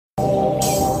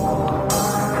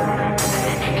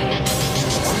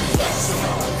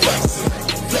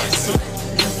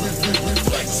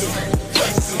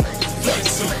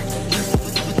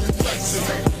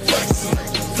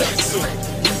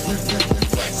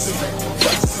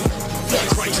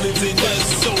lives in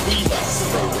us, so we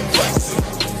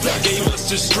gave us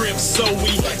the strength, so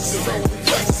we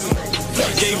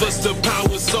gave us the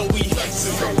power, so we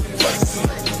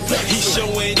he's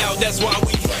showing out, that's why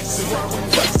we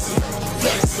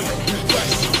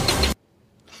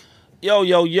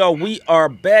Yo, we are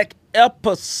back.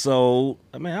 Episode,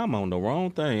 man, I'm on the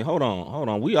wrong thing. Hold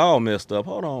on. We all messed up.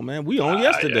 Hold on, man. We on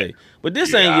yesterday. But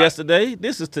this ain't yesterday.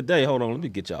 This is today. Hold on. Let me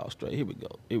get y'all straight. Here we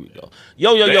go.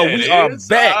 Yo, we are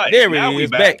back. Right. There it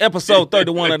is. Back. Episode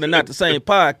 31 of the Not the Same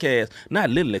podcast. Not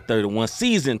literally 31.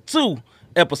 Season 2,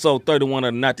 episode 31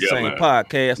 of the Not the Same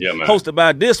podcast. Hosted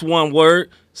by this one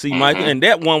word, C. Michael, and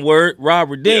that one word, Rob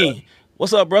Redeem. Yeah.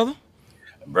 What's up, brother?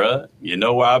 Bruh, you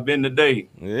know where I've been today.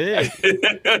 Yeah.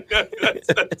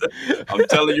 I'm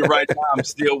telling you right now, I'm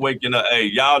still waking up. Hey,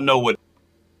 y'all know what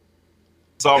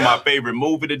saw my favorite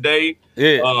movie today.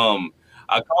 Yeah.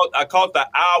 I caught the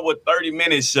hour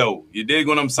 30-minute show. You dig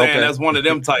what I'm saying? Okay. That's one of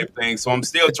them type things. So I'm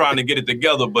still trying to get it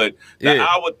together. But the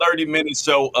hour 30-minute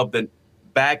show of the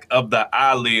back of the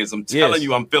eyelids, I'm telling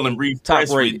you, I'm feeling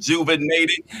refreshed,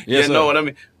 rejuvenated. Yes, you know what I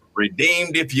mean?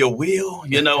 Redeemed, if you will.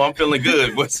 You know, I'm feeling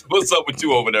good. What's up with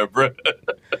you over there, bro?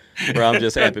 Bro, I'm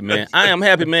just happy, man. I am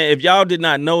happy, man. If y'all did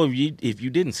not know, if you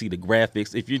didn't see the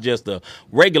graphics, if you're just a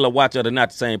regular watcher of the Not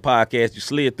the Same podcast, you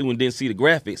slid through and didn't see the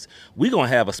graphics, we're going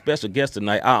to have a special guest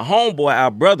tonight. Our homeboy,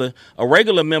 our brother, a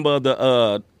regular member of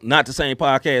the Not the Same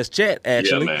podcast chat,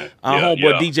 actually. Yeah, our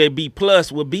homeboy DJ B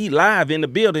Plus will be live in the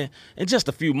building in just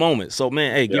a few moments. So,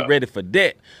 man, hey, get ready for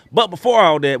that. But before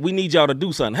all that, we need y'all to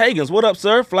do something. Hagans, what up,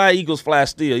 sir? Fly Eagles fly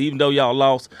still. Even though y'all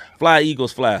lost, Fly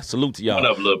Eagles fly. Salute to y'all. What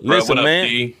up, little bro? Listen, what up, man.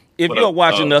 D? If you're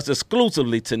watching us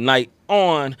exclusively tonight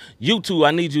on YouTube,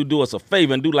 I need you to do us a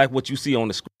favor and do like what you see on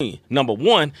the screen. Number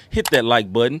 1, hit that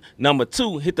like button. Number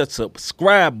 2, hit the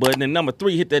subscribe button. And number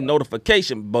 3, hit that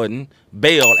notification button,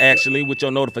 bell actually, with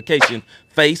your notification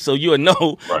face, so you'll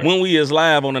know when we is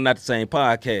live on the Not the Same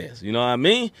podcast. You know what I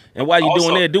mean? And while you're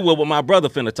doing that, do what my brother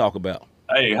finna talk about.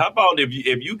 Hey, how about if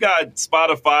you got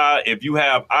Spotify, if you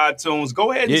have iTunes,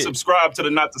 go ahead and subscribe to the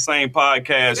Not the Same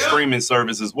podcast streaming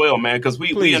service as well, man, because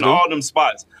we in all them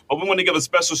spots. But we want to give a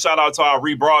special shout out to our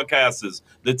rebroadcasters,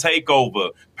 The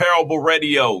Takeover, Parable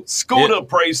Radio, Scooter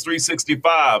Praise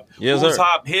 365, Who's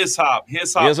Hop, His Hop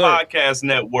Podcast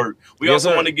Network. We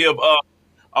also want to give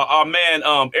our man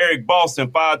Eric Boston,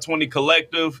 520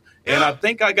 Collective. And I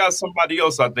think I got somebody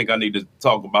else I think I need to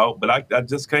talk about, but I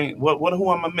just can't.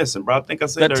 Who am I missing, bro? I think I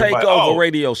said the Takeover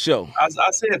Radio Show. I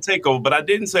said Takeover, but I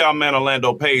didn't say our man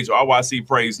Orlando Page or RYC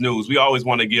Praise News. We always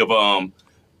want to give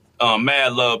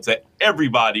mad love to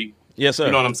everybody. Yes, sir.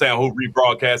 You know what I'm saying? Who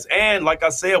rebroadcast. And like I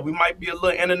said, we might be a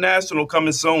little international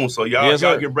coming soon. So y'all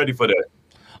get ready for that.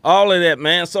 All of that,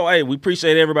 man. So, hey, we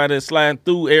appreciate everybody that's sliding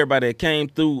through, everybody that came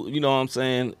through, you know what I'm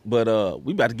saying? But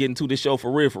we about to get into this show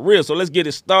for real. So let's get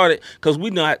it started, because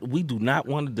we do not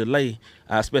want to delay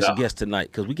our special guest tonight,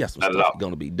 because we got some stuff we're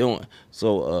going to be doing.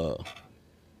 So,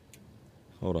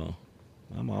 hold on.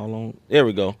 I'm all on. There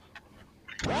we go.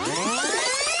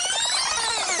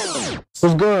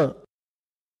 What's good?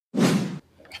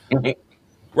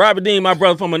 Robert Dean, my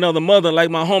brother from another mother, like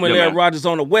my homie Larry Rogers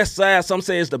on the west side. Some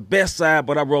say it's the best side,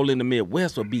 but I roll in the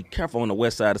Midwest, so be careful on the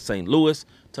west side of St. Louis.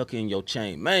 Tuck in your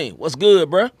chain. Man, what's good,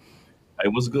 bro? Hey,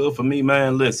 what's good for me,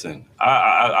 man? Listen,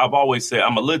 I've always said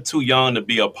I'm a little too young to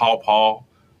be a pawpaw,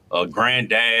 a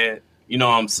granddad. You know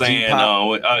what I'm saying?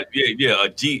 A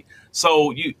G.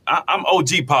 So I'm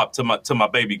OG pop to my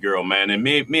baby girl, man. And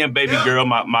me and baby girl,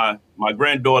 my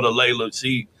granddaughter Layla,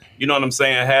 she, you know what I'm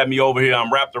saying, had me over here.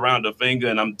 I'm wrapped around her finger,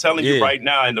 and I'm telling you right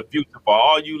now, in the future, for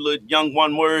all you little young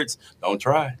one words, don't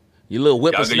try. You little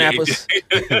whippersnappers.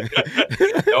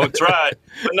 Don't try.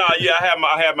 But no,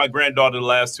 I had my granddaughter the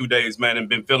last 2 days, man, and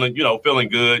been feeling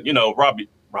good. You know, Robert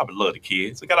love the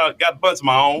kids. I got a bunch of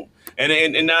my own,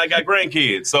 and now I got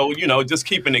grandkids. So, you know, just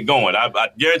keeping it going. I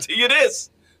guarantee you this.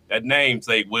 That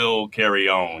namesake will carry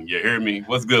on. You hear me?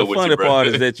 What's good with you, bro? The funny part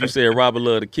is that you said Robert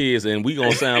love the kids, and we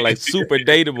gonna sound like super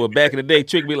dateable. Back in the day,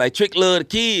 Trick be like, Trick love the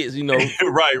kids, you know.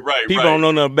 Right. People don't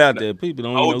know nothing about that. People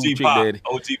don't know who Trick Daddy.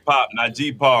 OG Pop, not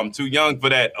G-Pop. I'm too young for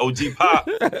that. OG Pop.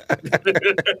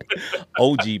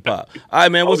 OG Pop. All right,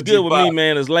 man, what's good with me,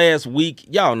 man, is last week,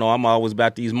 y'all know I'm always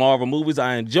about these Marvel movies.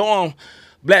 I enjoy them.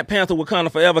 Black Panther Wakanda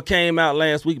Forever came out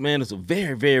last week, man. It's a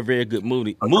very, very, very good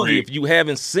movie. If you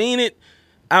haven't seen it,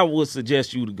 I would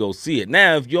suggest you to go see it.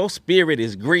 Now, if your spirit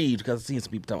is grieved, because I've seen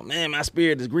some people talking, man, my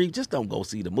spirit is grieved, just don't go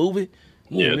see the movie.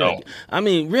 I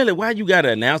mean, really, why you got to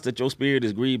announce that your spirit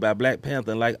is grieved by Black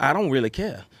Panther? Like, I don't really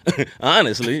care.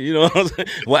 Honestly, you know what I'm saying?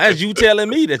 Why is you telling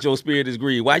me that your spirit is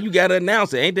grieved? Why you got to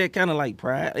announce it? Ain't that kind of like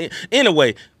pride?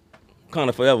 Anyway,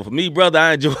 Wakanda Forever. For me, brother,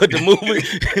 I enjoyed the movie.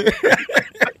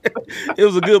 It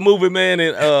was a good movie, man,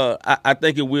 and I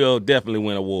think it will definitely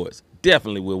win awards.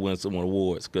 Definitely will win some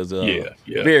awards because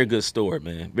very good story,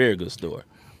 man. Very good story.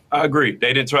 I agree.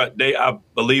 They didn't try. I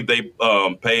believe they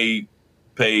pay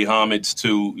homage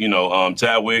to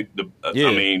Chadwick. I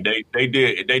mean, they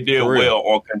did well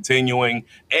on continuing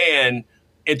and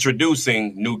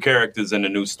introducing new characters in the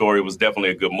new story. It was definitely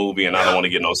a good movie, and I don't want to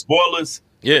get no spoilers.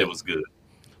 Yeah, it was good.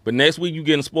 But next week you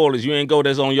getting spoilers. You ain't go.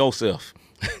 That's on yourself.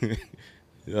 You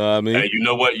know what I mean? Hey, you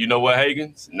know what,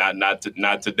 Hagens?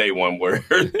 Not today. One word.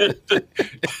 That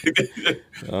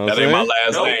ain't my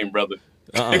last name, brother.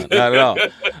 Not at all. All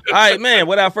right, man.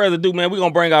 Without further ado, man, we're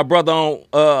gonna bring our brother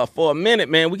on for a minute,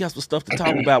 man. We got some stuff to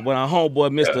talk about with our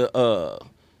homeboy,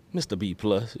 Mr. B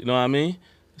Plus. You know what I mean?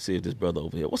 Let's see if this brother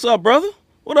over here. What's up, brother?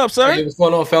 What up, sir? Hey, what's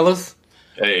going on, fellas?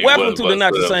 Hey, welcome to the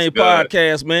Not the Same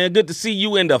podcast, man. Good to see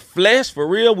you in the flesh, for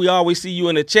real. We always see you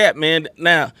in the chat, man.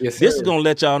 Now, this is going to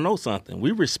let y'all know something.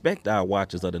 We respect our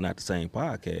watchers of the Not the Same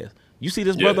podcast. You see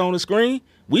this brother on the screen?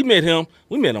 We met him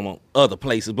on other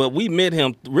places, but we met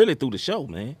him really through the show,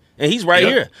 man. And he's right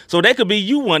here. So that could be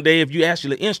you one day if you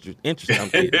actually interested. I'm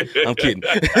kidding. I'm kidding.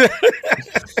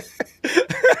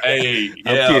 Hey,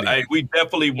 we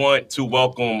definitely want to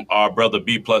welcome our brother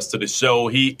B Plus to the show.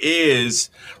 He is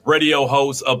radio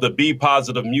host of the Be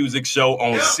Positive Music Show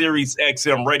on Sirius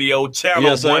XM Radio, channel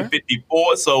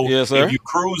 154. So if you're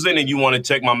cruising and you want to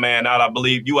check my man out, I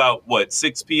believe you out,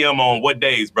 6 p.m. on what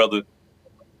days, brother?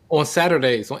 On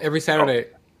Saturdays, on every Saturday.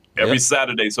 Every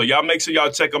Saturday. So y'all make sure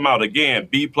y'all check them out. Again,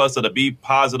 B Plus of the Be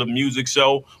Positive Music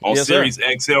Show on Sirius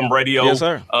XM Radio,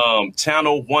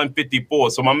 channel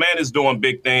 154. So my man is doing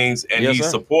big things, and he's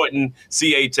supporting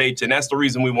CHH, and that's the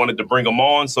reason we wanted to bring him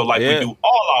on. So we do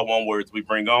all our one words we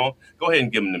bring on. Go ahead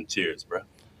and give him them cheers, bro.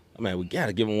 Man, we got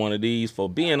to give him one of these for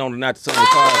being on the Not the Same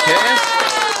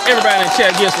podcast. Everybody in the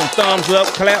chat, give some thumbs up,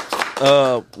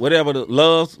 claps, whatever the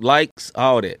loves, likes,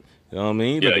 all that. You know what I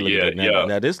mean?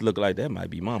 Now this look like that might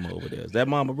be Mama over there. Is that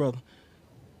Mama, brother?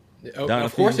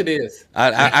 Of course it is.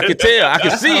 I can tell. I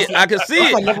can see it. I can see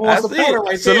it. I see it.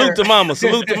 Right Salute to Mama.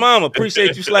 Salute to Mama.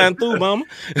 Appreciate you sliding through, Mama.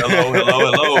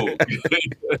 Hello.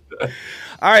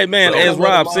 All right, man. As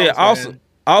Rob said,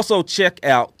 also check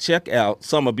out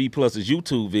some of B Plus's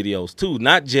YouTube videos too.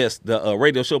 Not just the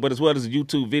radio show, but as well as the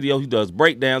YouTube video. He does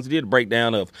breakdowns. He did a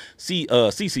breakdown of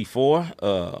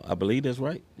CC4. I believe that's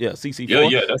right. Yeah,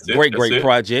 CC4. Yeah, that's it. Great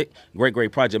project.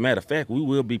 Great project. Matter of fact, we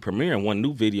will be premiering one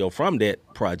new video from that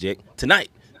project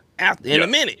tonight. In a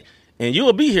minute. And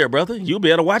you'll be here, brother. You'll be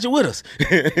able to watch it with us.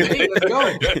 Hey, let's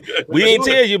go. We ain't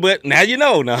tell you, but now you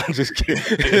know. No, I'm just kidding.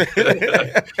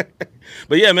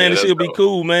 But yeah, man, it should be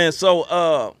cool, man.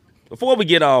 So before we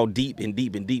get all deep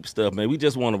stuff, man, we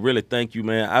just want to really thank you,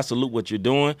 man. I salute what you're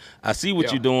doing. I see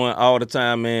what you're doing all the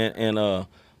time, man. And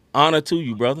honor to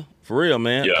you, brother. For real,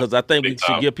 man. Because I think we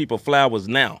should give people flowers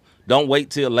now. Don't wait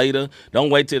till later.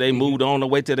 Don't wait till they moved on. Don't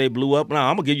wait till they blew up. No,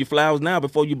 I'm going to give you flowers now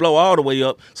before you blow all the way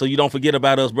up so you don't forget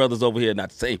about us brothers over here.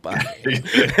 Not to say Hey,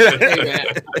 man.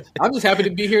 I'm just happy to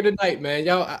be here tonight, man.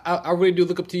 Y'all, I really do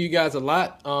look up to you guys a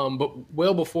lot. But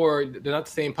well before the Not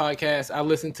the Same podcast, I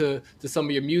listened to some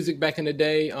of your music back in the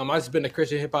day. I've just been a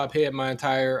Christian hip-hop head my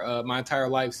entire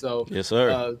life. So yes,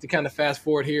 sir. To kind of fast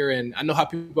forward here, and I know how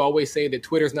people always say that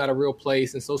Twitter's not a real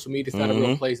place and social media is not a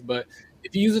real place, but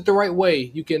if you use it the right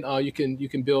way, you can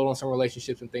build on some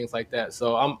relationships and things like that.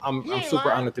 So I'm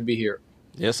super honored to be here.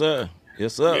 Yes, sir.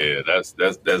 Yeah,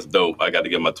 that's dope. I got to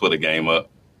get my Twitter game up.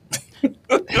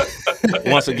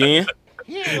 Once again.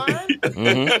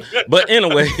 But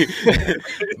anyway,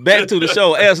 back to the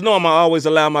show. As normal, I always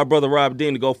allow my brother Rob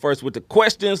Dean to go first with the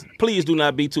questions. Please do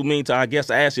not be too mean to our guest.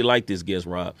 I actually like this guest,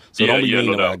 Rob. So don't be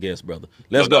mean to our guest, brother.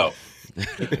 Let's go.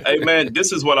 Hey, man,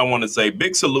 this is what I want to say.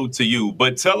 Big salute to you.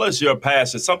 But tell us your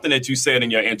passion, something that you said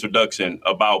in your introduction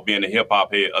about being a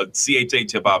hip-hop head, a CHH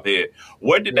hip-hop head.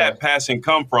 Where did that passion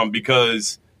come from?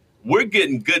 Because we're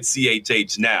getting good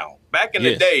CHH now. Back in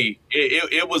the day,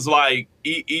 it was like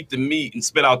eat the meat and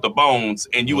spit out the bones,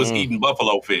 and you was eating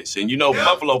buffalo fish. And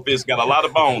buffalo fish got a lot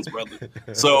of bones, brother.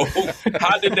 So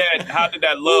how did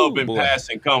that love and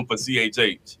passion come for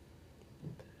CHH?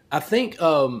 I think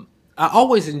I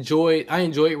always enjoyed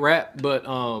rap, but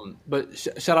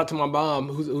shout out to my mom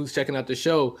who's checking out the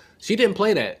show. She didn't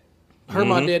play that. Her and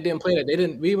my dad didn't play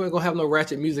that. We weren't gonna have no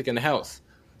ratchet music in the house.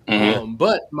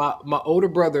 But my older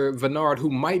brother Vernard, who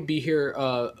might be here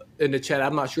in the chat,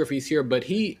 I'm not sure if he's here, but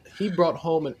he brought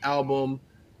home an album.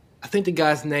 I think the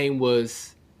guy's name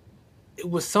was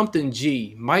something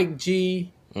G, Mike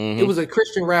G. It was a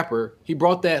Christian rapper. He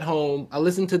brought that home. I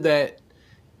listened to that.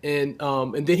 And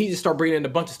then he just started bringing in a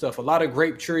bunch of stuff, a lot of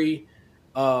Grape Tree.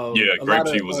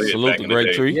 Grapetree was it. Salute to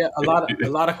Grapetree. Yeah, a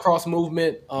lot of cross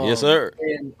movement. Yes, sir.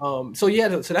 And so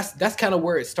that's kind of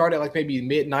where it started, like maybe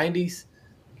mid '90s.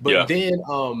 But then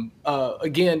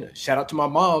again, shout out to my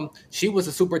mom. She was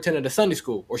a superintendent of Sunday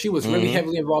school, or she was really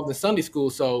heavily involved in Sunday school.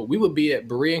 So we would be at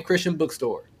Berean Christian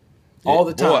Bookstore all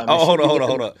the time. Boy, hold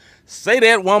on. Say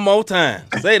that one more time.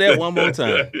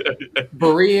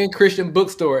 Berean Christian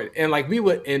Bookstore, and like we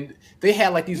would, and they had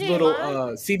like these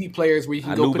little CD players where you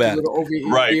can go put your little over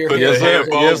your ear.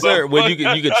 Yes, sir. Well, you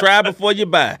can try before you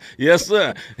buy. Yes,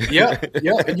 sir. Yeah.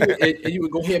 And you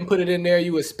would go ahead and put it in there.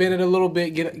 You would spin it a little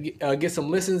bit, get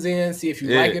some listens in, see if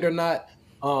you like it or not.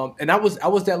 And I was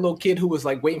that little kid who was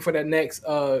like waiting for that next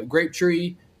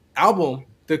Grapetree album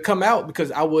to come out,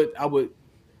 because I would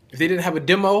if they didn't have a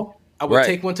demo, I would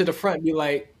take one to the front and be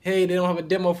like, "Hey, they don't have a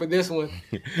demo for this one,"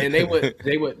 and they would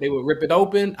rip it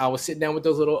open. I would sit down with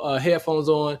those little headphones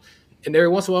on, and every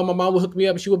once in a while, my mom would hook me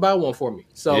up and she would buy one for me.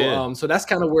 So, so that's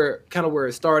kind of where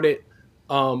it started.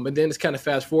 And then it's kind of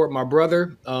fast forward. My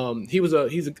brother, he's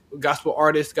a gospel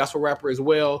artist, gospel rapper as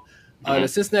well. The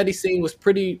Cincinnati scene was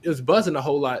buzzing a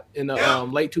whole lot in the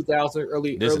late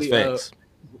 2000s,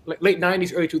 late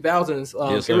 90s, early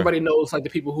 2000s. Everybody knows like the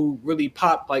people who really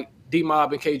popped, like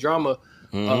D-Mob and K-Drama.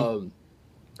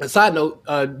 A side note,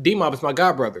 D-Mob is my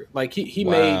godbrother. Like he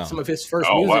made some of his first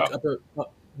music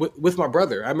with my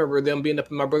brother. I remember them being up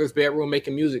in my brother's bedroom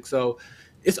making music. So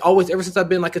it's always, ever since I've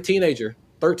been like a teenager,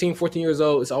 13, 14 years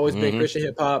old, it's always been Christian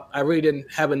hip hop. I really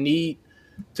didn't have a need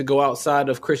to go outside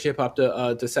of Christian hip hop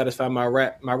to satisfy my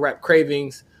rap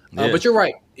cravings. But you're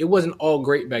right, it wasn't all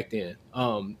great back then.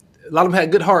 A lot of them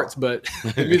had good hearts, but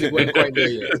the music wasn't quite there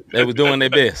yet. They were doing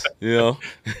their best, doing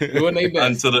their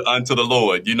best unto the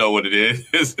Lord. You know what it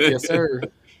is. Yes, sir.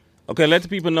 Okay, let the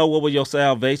people know, what was your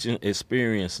salvation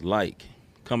experience like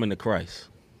coming to Christ?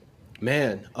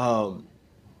 Man,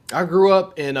 I grew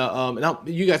up in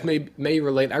you guys may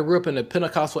relate. I grew up in a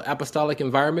Pentecostal apostolic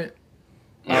environment.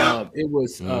 It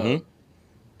was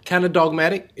kind of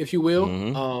dogmatic, if you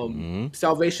will.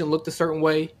 Salvation looked a certain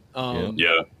way.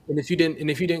 And if you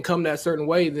didn't come that certain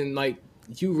way, then like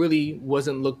you really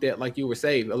wasn't looked at like you were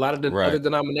saved. A lot of the other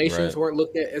denominations weren't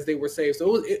looked at as they were saved.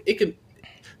 So it can.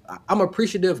 I'm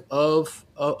appreciative of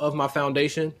my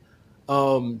foundation,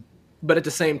 but at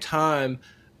the same time,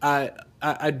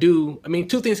 I do. I mean,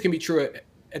 two things can be true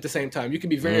at the same time. You can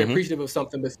be very appreciative of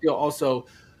something, but still also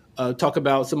talk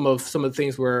about some of the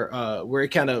things where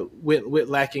it kind of went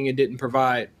lacking and didn't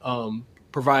provide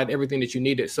everything that you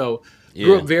needed. So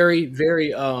grew up very,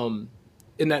 very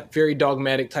in that very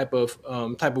dogmatic type of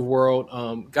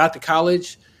world. Got to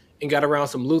college and got around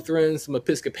some Lutherans, some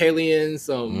Episcopalians,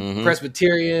 some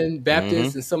Presbyterian,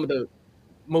 Baptists, and some of the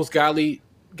most godly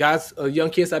guys,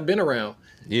 young kids I've been around.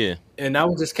 Yeah. And I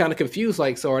was just kind of confused,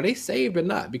 like, so are they saved or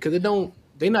not? Because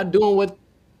they're not doing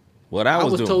what I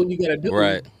was told you got to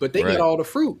do, but they got all the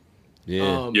fruit.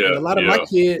 Yeah. And a lot of my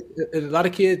kids, a lot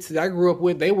of kids that I grew up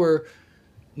with, they were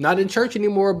not in church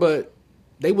anymore, but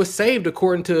they were saved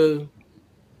according to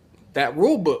that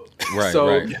rule book. Right. So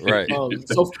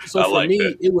for like me,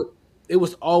 that. it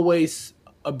was always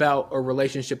about a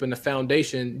relationship and the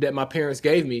foundation that my parents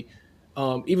gave me.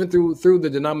 Even through the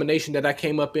denomination that I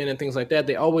came up in and things like that,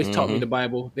 they always taught me the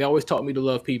Bible. They always taught me to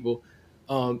love people,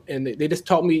 and they just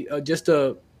taught me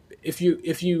if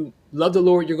you love the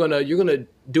Lord, you're gonna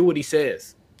do what He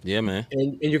says. Yeah, man.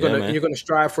 And you're gonna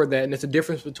strive for that. And it's a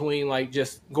difference between like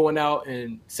just going out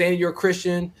and saying you're a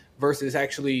Christian versus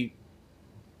actually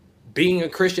being a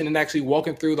Christian and actually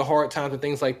walking through the hard times and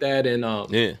things like that. And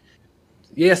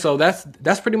so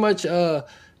that's pretty much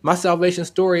my salvation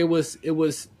story. It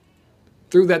was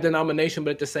through that denomination,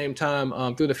 but at the same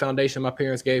time, through the foundation my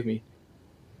parents gave me.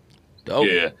 Dope.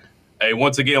 Yeah. Hey,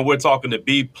 once again, we're talking to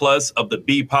B+ of the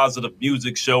Be Positive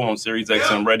Music Show on Sirius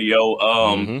XM Radio.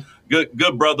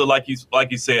 Good brother, like you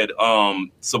said,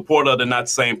 supporter of the Not the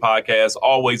Same podcast,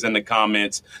 always in the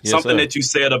comments. Yes, Something sir. that you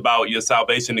said about your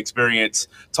salvation experience.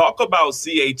 Talk about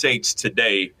CHH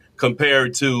today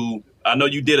compared to, I know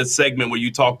you did a segment where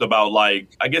you talked about,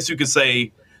 like, I guess you could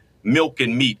say milk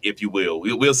and meat, if you will.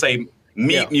 We'll say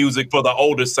meat music for the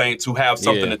older saints who have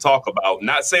something to talk about.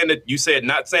 Not saying that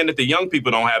the young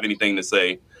people don't have anything to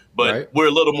say, but we're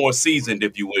a little more seasoned,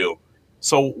 if you will.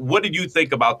 So what did you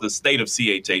think about the state of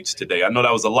CHH today? I know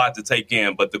that was a lot to take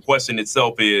in, but the question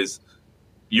itself is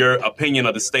your opinion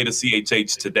of the state of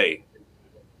CHH today.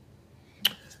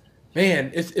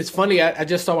 Man, it's funny. I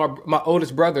just saw my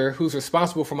oldest brother, who's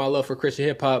responsible for my love for Christian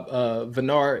hip hop.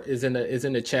 Vinar is in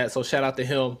the chat, so shout out to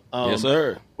him. Yes,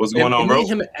 sir. What's going on, bro?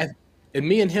 and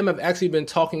me and him have actually been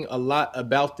talking a lot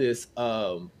about this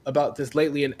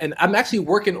lately, and I'm actually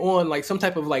working on like some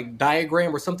type of like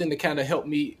diagram or something to kind of help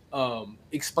me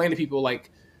explain to people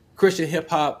like Christian hip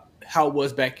hop, how it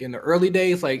was back in the early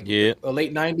days, like the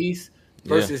late 90s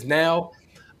versus now.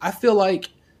 I feel like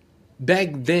back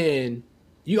then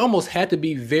you almost had to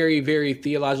be very, very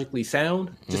theologically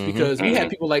sound, just because we had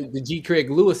people like the G. Craig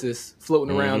Lewises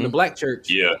floating around the black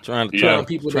church, trying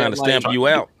to stamp you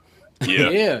out.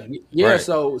 Yeah. Right.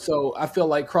 So I feel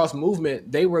like Cross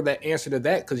Movement, they were the answer to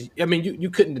that, because I mean you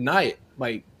couldn't deny it,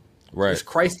 like it's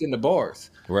Christ in the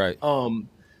bars, right?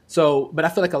 So, but I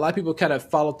feel like a lot of people kind of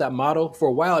followed that model for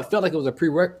a while. It felt like it was a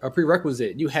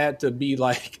prerequisite. You had to be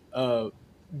like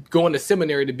going to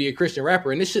seminary to be a Christian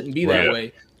rapper, and it shouldn't be that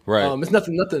way. Right. There's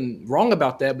nothing wrong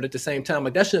about that, but at the same time,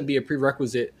 like that shouldn't be a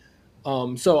prerequisite.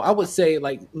 So I would say,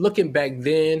 like looking back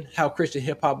then, how Christian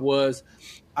hip hop was,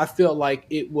 I feel like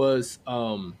it was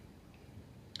a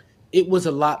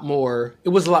lot more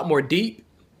deep.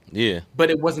 Yeah. But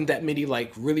it wasn't that many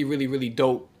like really, really, really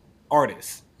dope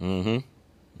artists.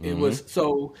 It was,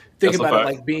 so think about it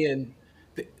like being,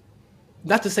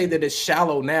 not to say that it's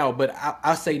shallow now, but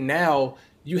I say now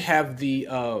you have the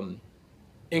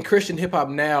in Christian hip hop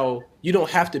now, you don't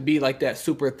have to be like that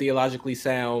super theologically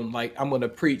sound, like I'm going to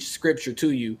preach scripture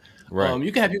to you. Right.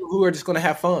 You can have people who are just going to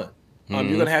have fun. You're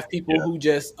going to have people who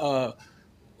just who are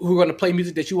going to play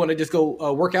music that you want to just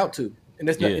go work out to. And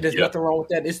there's nothing wrong with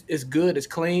that. It's good. It's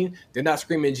clean. They're not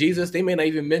screaming Jesus. They may not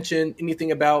even mention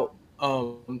anything about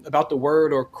the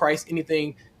word or Christ,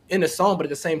 anything in the song. But at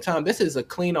the same time, this is a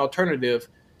clean alternative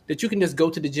that you can just go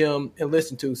to the gym and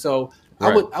listen to. So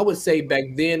I would say back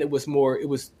then it was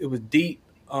deep,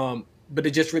 but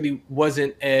it just really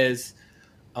wasn't as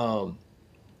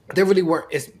there really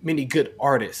weren't as many good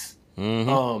artists.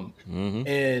 And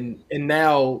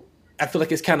now I feel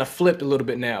like it's kind of flipped a little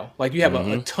bit now. Like you have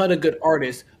a ton of good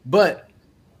artists, but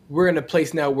we're in a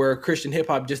place now where Christian hip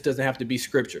hop just doesn't have to be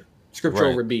scripture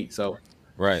over beat. So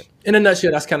in a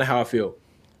nutshell, that's kind of how I feel.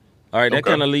 All right, that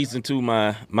kind of leads into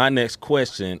my next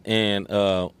question, and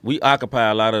we occupy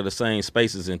a lot of the same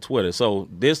spaces in Twitter. So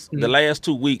the last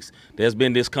 2 weeks, there's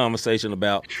been this conversation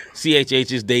about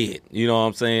CHH is dead. You know what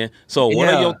I'm saying? So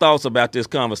what are your thoughts about this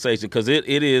conversation? Because it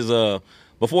is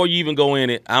before you even go in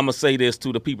it, I'm gonna say this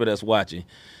to the people that's watching.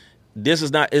 It's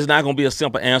not going to be a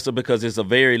simple answer because it's a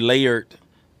very layered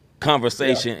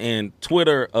conversation, and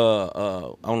Twitter,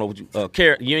 I don't know what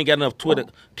you ain't got enough Twitter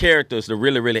characters to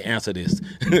really answer this.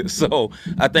 So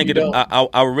I think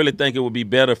I really think it would be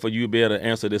better for you to be able to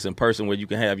answer this in person where you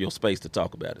can have your space to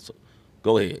talk about it. So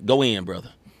go ahead, go in,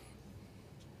 brother.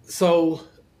 So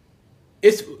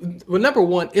number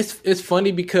one, it's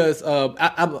funny because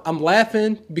I'm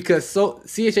laughing because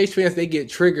CHH fans, they get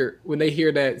triggered when they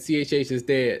hear that CHH is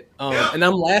dead, and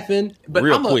I'm laughing, but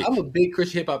I'm a big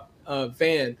Christian hip hop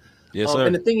fan. Yes, sir.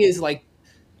 And the thing is, like,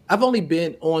 I've only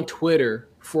been on Twitter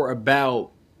for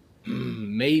about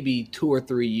maybe 2 or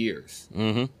 3 years.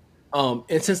 And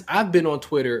since I've been on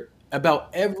Twitter, about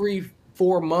every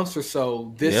 4 months or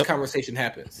so, this conversation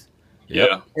happens.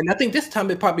 And I think this time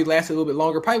it probably lasted a little bit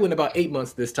longer. Probably went about 8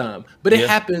 months this time. But it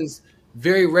happens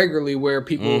very regularly where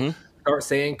people start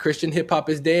saying Christian hip hop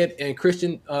is dead, and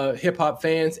Christian hip hop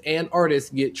fans and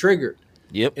artists get triggered.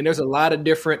 And there's a lot of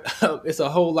different, it's a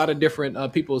whole lot of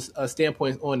different people's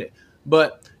standpoints on it.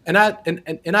 But and I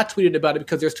tweeted about it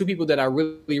because there's two people that I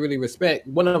really respect.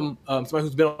 One of them, somebody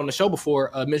who's been on the show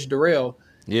before, Mitch Durrell.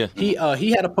 He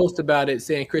had a post about it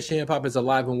saying Christian hip hop is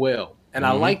alive and well, and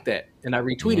I like that, and I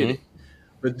retweeted it.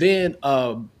 But then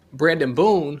Brandon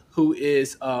Boone, who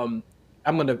is I'm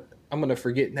gonna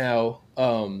forget now.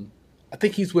 I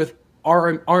think he's with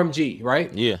RMG, right?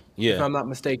 If I'm not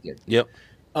mistaken.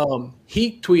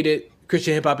 He tweeted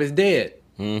Christian hip hop is dead,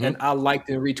 and I liked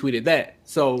and retweeted that.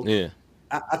 So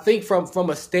I think from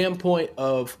a standpoint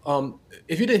of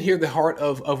if you didn't hear the heart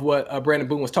of what Brandon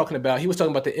Boone was talking about, he was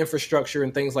talking about the infrastructure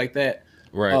and things like that.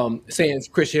 Saying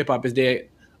Christian hip hop is dead.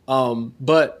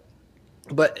 But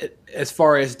as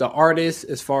far as the artists,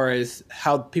 as far as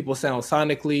how people sound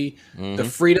sonically, the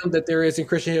freedom that there is in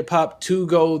Christian hip hop to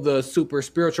go the super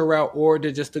spiritual route or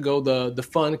to go the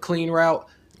fun, clean route.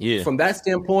 From that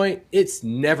standpoint, it's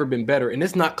never been better, and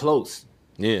it's not close.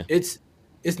 It's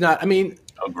not. I mean,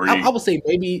 I would say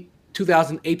maybe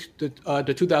 2008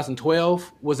 to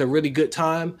 2012 was a really good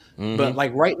time, but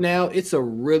like right now, it's a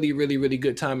really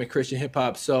good time in Christian hip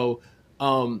hop. So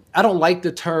I don't like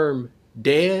the term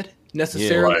 "dead"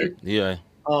 necessarily.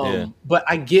 But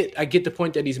I get the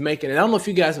point that he's making, and I don't know if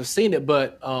you guys have seen it,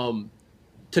 but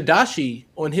Tadashi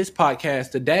on his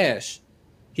podcast, The Dash,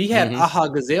 He had Aha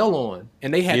Gazelle on,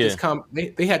 and they had Yeah.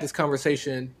 this they had this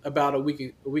conversation about a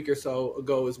week or so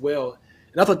ago as well,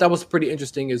 and I thought that was pretty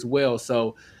interesting as well.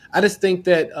 So I just think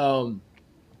that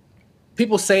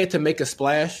people say it to make a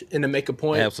splash and to make a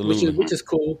point, Absolutely. which is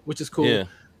cool. Yeah.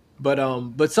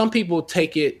 But some people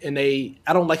take it and I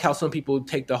don't like how some people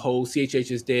take the whole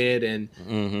CHH is dead, and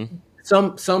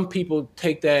some people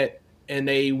take that and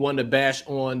they want to bash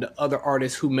on the other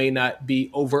artists who may not be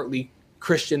overtly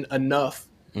Christian enough.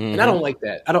 And I don't like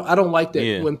that. I don't like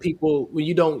that when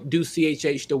you don't do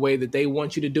CHH the way that they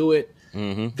want you to do it,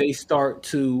 they start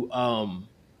to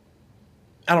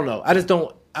I don't know. I just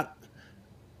don't.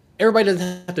 Everybody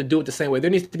doesn't have to do it the same way.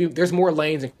 There's more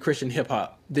lanes in Christian hip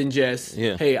hop than just,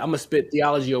 hey, I'm gonna spit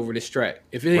theology over this track.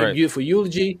 If it ain't Beautiful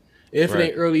Eulogy, if it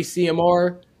ain't early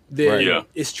CMR, then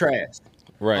it's trash.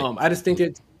 Right. I just think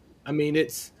it's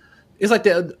like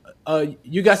the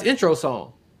you guys' intro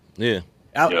song. Yeah.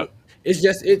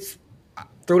 It's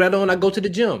throw that on. I go to the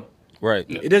gym. Right.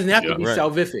 It doesn't have to be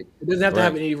salvific. It doesn't have to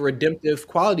have any redemptive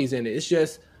qualities in it. It's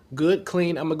just good,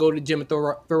 clean. I'm gonna go to the gym and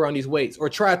throw around these weights, or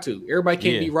try to. Everybody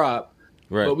can't be Rob,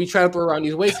 but we try to throw around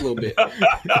these weights a little bit.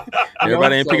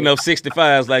 Everybody ain't picking up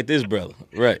 65s like this, brother.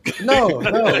 Right? No,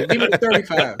 give me the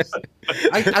 35s.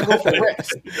 I go for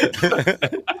reps.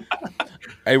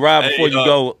 Hey, Rob, before you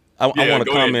go, I want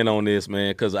to comment ahead. on this,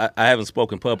 man, because I haven't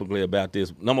spoken publicly about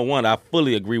this. Number one, I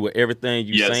fully agree with everything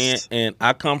you're saying, and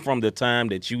I come from the time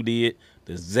that you did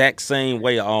the exact same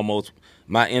way almost.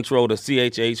 My intro to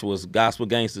CHH was Gospel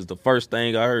Gangsters, the first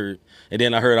thing I heard. And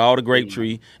then I heard All the Grape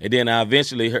Tree. And then I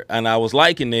eventually heard, and I was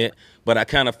liking it, but I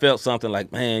kind of felt something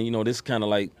like, man, this is kind of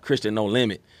like Christian No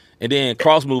Limit. And then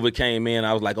Cross Mover came in.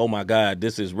 I was like, oh, my God,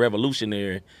 this is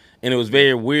revolutionary. And it was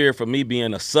very weird for me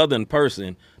being a Southern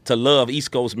person to love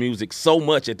East Coast music so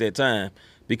much at that time,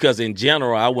 because in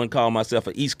general, I wouldn't call myself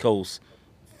an East Coast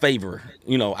favor.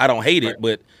 I don't hate it,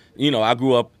 but, I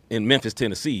grew up in Memphis,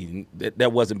 Tennessee.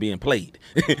 That wasn't being played.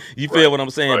 You feel what I'm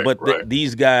saying? But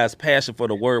these guys' passion for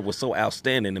the word was so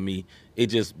outstanding to me. It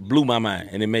just blew my mind,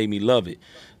 and it made me love it.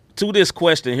 To this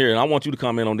question here, and I want you to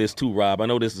comment on this too, Rob. I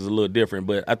know this is a little different,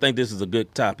 but I think this is a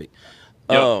good topic.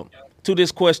 To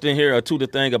this question here, or to the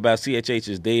thing about CHH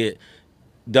is dead,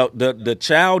 the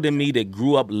child in me that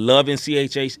grew up loving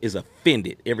CHH is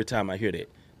offended every time I hear that,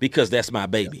 because that's my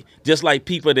baby. Just like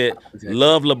people that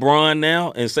love LeBron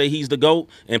now and say he's the GOAT,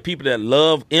 and people that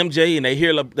love MJ and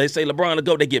they say LeBron the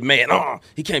GOAT, they get mad. Oh,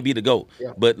 he can't be the GOAT.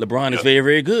 Yeah. But LeBron is very,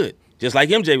 very good. Just like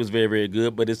MJ was very, very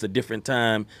good, but it's a different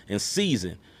time and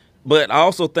season. But I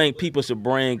also think people should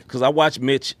bring, because I watched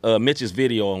Mitch's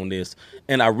video on this,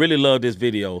 and I really love this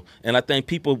video. And I think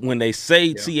people, when they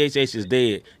say CHH is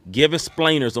dead, give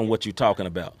explainers on what you're talking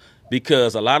about.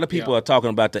 Because a lot of people are talking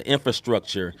about the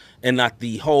infrastructure and not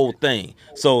the whole thing.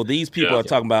 So these people are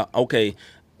talking about, okay,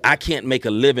 I can't make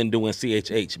a living doing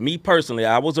CHH. Me personally,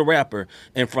 I was a rapper,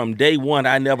 and from day one,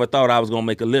 I never thought I was going to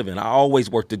make a living. I always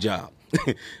worked a job.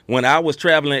 When I was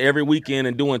traveling every weekend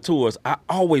and doing tours, I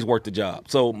always worked a job.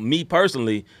 So me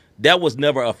personally, that was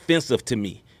never offensive to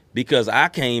me, because I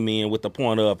came in with the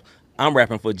point of, I'm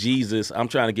rapping for Jesus. I'm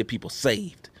trying to get people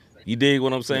saved. You dig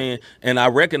what I'm saying? And I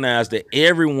recognize that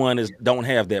everyone don't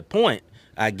have that point.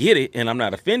 I get it, and I'm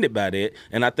not offended by that.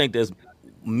 And I think there's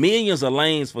millions of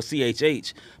lanes for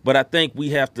CHH, but I think we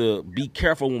have to be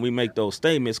careful when we make those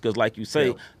statements, because like you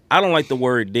say, I don't like the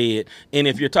word dead. And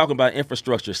if you're talking about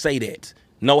infrastructure, say that.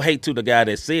 No hate to the guy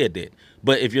that said that.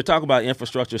 But if you're talking about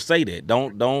infrastructure, say that.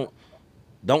 Don't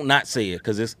not say it,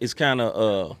 because it's kind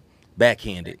of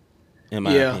backhanded, in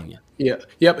my opinion. Yeah.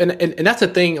 Yep. And that's the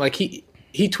thing. Like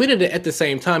he tweeted it at the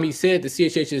same time. He said the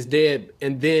CHH is dead,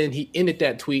 and then he ended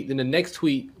that tweet. Then the next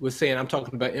tweet was saying, I'm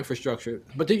talking about infrastructure.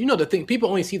 But the thing, people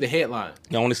only see the headline.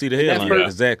 They only see the headline.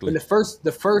 Exactly. And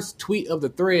the first tweet of the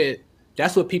thread,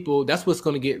 that's what's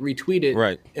going to get retweeted.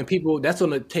 Right. And people, that's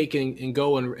going to take and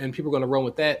go, and people are going to run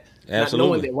with that. Absolutely. Not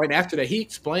knowing that right after that, he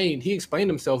explained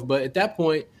himself. But at that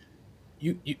point,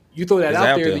 you throw that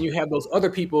out there, then you have those other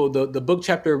people, the book,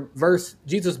 chapter, verse,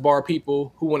 Jesus bar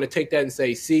people who want to take that and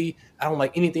say, see, I don't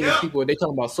like anything that people, they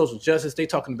talking about social justice, they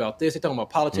talking about this, they talking about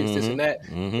politics, this and that.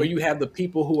 Or you have the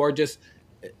people who are just,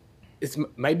 it's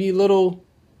maybe a little,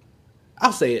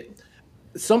 I'll say it,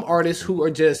 some artists who are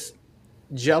just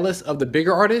jealous of the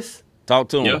bigger artists. Talk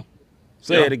to them.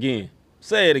 Say it again.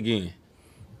 Say it again.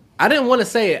 I didn't want to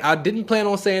say it. I didn't plan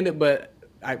on saying it, but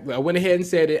I went ahead and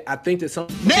said it. I think that some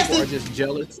people are just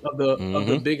jealous of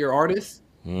the bigger artists,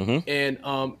 and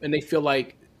they feel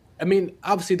like, I mean,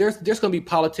 obviously there's going to be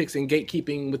politics and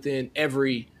gatekeeping within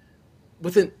everywhere.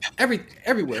 It's every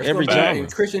genre. In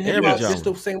Christian hip hop, just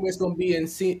the same way it's going to be in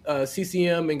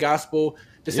CCM and gospel.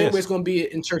 The same Yes. way it's going to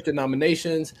be in church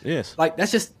denominations. Yes. Like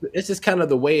it's just kind of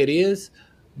the way it is.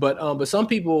 But some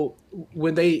people,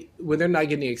 when they're not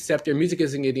getting accepted, their music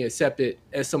isn't getting accepted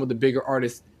as some of the bigger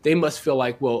artists, they must feel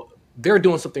like, well, they're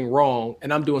doing something wrong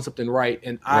and I'm doing something right,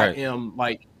 and I am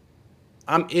like,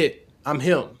 I'm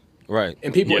him. Right.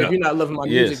 And people, if you're not loving my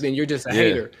music, then you're just a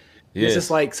hater. Yes. It's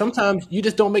just like sometimes you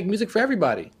just don't make music for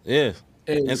everybody. Yes.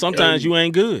 And sometimes you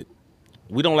ain't good.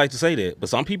 We don't like to say that, but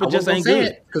some people just ain't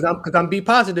good. Because I'm be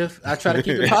positive. I try to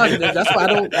keep it positive. That's why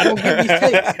I don't give these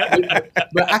takes.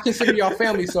 But I consider y'all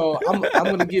family, so I'm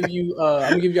gonna give you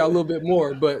y'all a little bit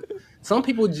more. But some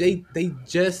people they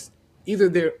just either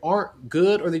they aren't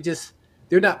good or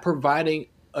they're not providing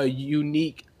a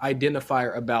unique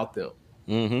identifier about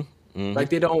them. Like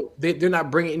they're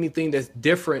not bringing anything that's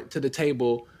different to the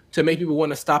table to make people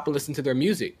want to stop and listen to their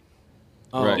music.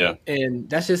 And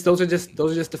those are just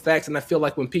the facts. And I feel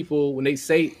like when they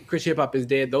say Christian hip hop is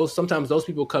dead, sometimes those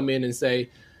people come in and say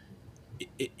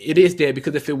it is dead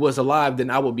because if it was alive, then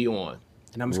I would be on.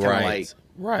 And I'm just kind of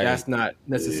like, that's not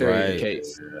necessarily the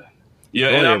case. Yeah,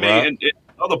 and I mean, and the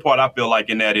other part I feel like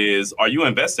in that is, are you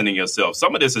investing in yourself?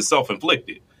 Some of this is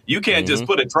self-inflicted. You can't just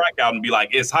put a track out and be like,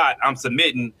 it's hot, I'm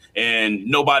submitting, and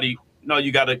nobody. No,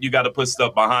 you gotta put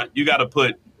stuff behind. You gotta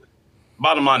put.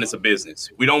 Bottom line, it's a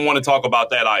business. We don't want to talk about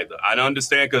that either. I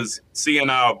understand because C and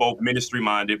I are both ministry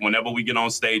minded. Whenever we get on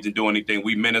stage and do anything,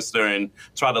 we minister and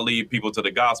try to lead people to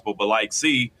the gospel. But like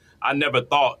C, I never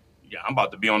thought, I'm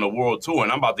about to be on a world tour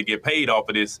and I'm about to get paid off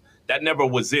of this. That never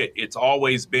was it. It's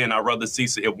always been, I'd rather see,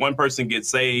 if one person gets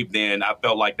saved, then I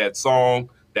felt like that song,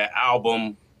 that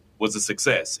album was a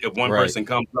success. If one person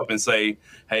comes up and say,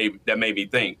 hey, that made me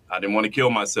think. I didn't want to kill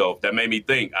myself. That made me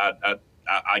think.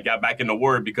 I got back in the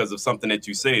word because of something that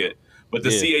you said. But the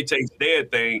CHH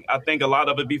dead thing, I think a lot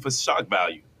of it be for shock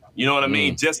value. You know what I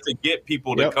mean? Just to get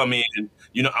people to come in.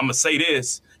 You know, I'm going to say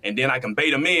this, and then I can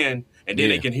bait them in, and then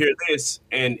they can hear this.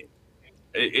 And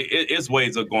it's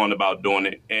ways of going about doing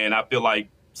it. And I feel like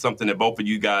something that both of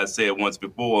you guys said once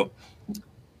before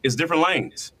is different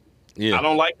lanes. Yeah. I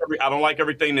don't like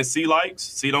everything that C likes.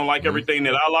 C don't like everything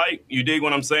that I like. You dig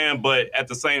what I'm saying? But at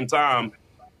the same time,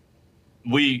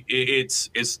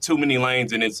 it's too many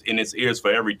lanes in its ears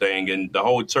for everything, and the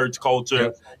whole church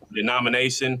culture,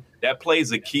 denomination, that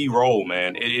plays a key role,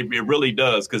 man. It really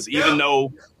does, because even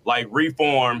though like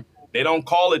Reform, they don't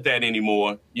call it that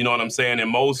anymore. You know what I'm saying?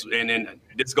 And then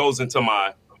this goes into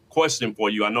my question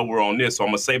for you. I know we're on this, so I'm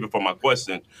gonna save it for my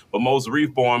question. But most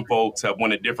Reform folks have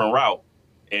went a different route,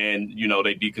 and you know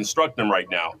they deconstruct them right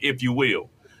now, if you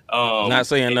will. Not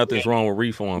saying nothing's wrong with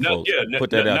Reform, folks. Put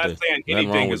that out there. Not saying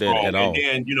anything is wrong. And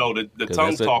then, you know, the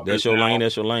tongue talkers. That's your lane.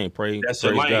 That's your lane. That's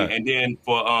your lane. God. And then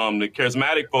for the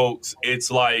charismatic folks, it's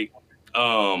like,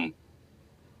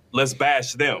 let's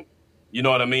bash them. You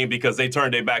know what I mean? Because they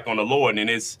turned their back on the Lord, and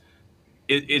it's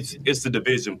the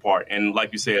division part. And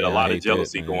like you said, a lot of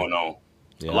jealousy going on.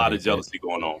 A lot of jealousy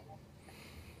going on.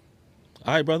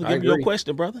 All right, brother. Give me your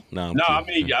question, brother. I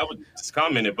mean, I was just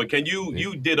commenting, but can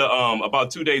you did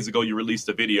about 2 days ago, you released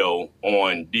a video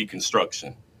on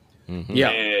deconstruction. Yeah.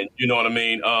 And you know what I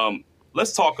mean?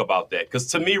 Let's talk about that. Because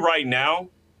to me right now,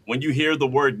 when you hear the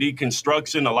word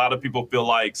deconstruction, a lot of people feel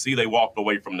like, see, they walked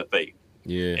away from the faith.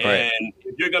 Yeah. And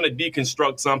if you're going to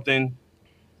deconstruct something,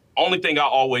 only thing I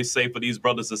always say for these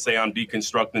brothers to say I'm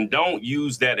deconstructing, don't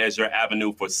use that as your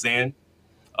avenue for sin.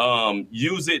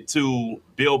 Use it to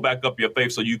build back up your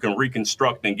faith so you can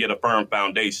reconstruct and get a firm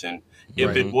foundation.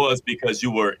 If it was because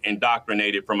you were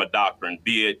indoctrinated from a doctrine,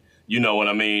 be it, you know what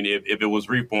I mean, if it was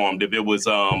Reformed, if it was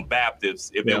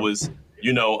Baptist, if it was,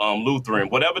 you know, Lutheran,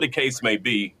 whatever the case may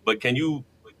be. But can you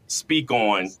speak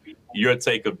on your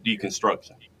take of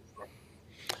deconstruction?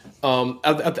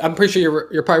 I'm pretty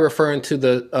sure you're probably referring to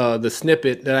the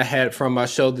snippet that I had from my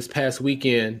show this past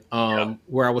weekend,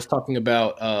 where I was talking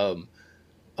about.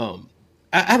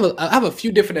 I have a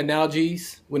few different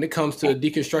analogies when it comes to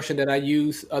deconstruction that I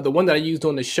use. The one that I used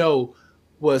on the show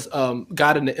was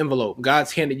God in the envelope. God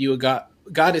is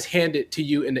handed to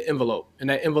you in the envelope, and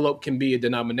that envelope can be a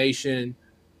denomination,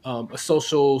 a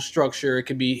social structure. It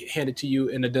can be handed to you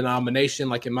in a denomination,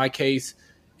 like in my case.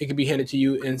 It can be handed to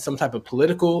you in some type of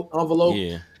political envelope.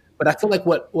 Yeah. But I feel like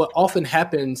what often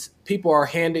happens, people are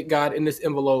handed God in this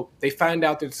envelope. They find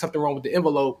out there's something wrong with the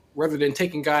envelope. Rather than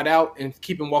taking God out and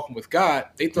keeping walking with God,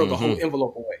 they throw the whole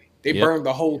envelope away. They burn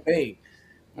the whole thing.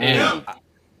 And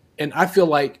I feel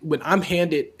like if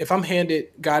I'm handed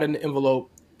God in the envelope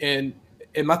and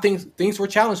my things were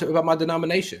challenged about my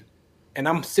denomination, and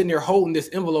I'm sitting there holding this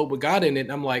envelope with God in it,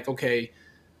 and I'm like, okay,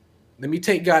 let me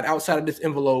take God outside of this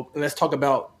envelope and let's talk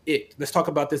about it. Let's talk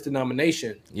about this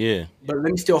denomination. Yeah. But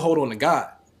let me still hold on to God.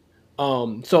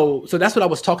 So that's what I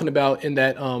was talking about in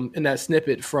that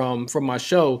snippet from my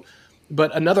show.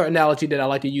 But another analogy that I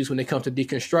like to use when it comes to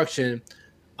deconstruction,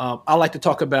 I like to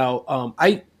talk about,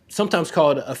 I sometimes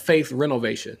call it a faith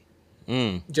renovation.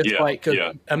 Me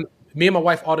and my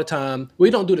wife all the time, we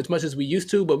don't do it as much as we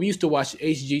used to, but we used to watch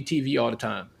HGTV all the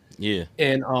time. Yeah.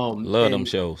 And love them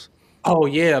shows. Oh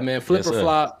yeah, man. Flip or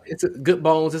flop. It's good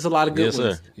bones. It's a lot of good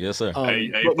ones. Yes, sir.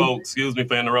 Hey, folks, excuse me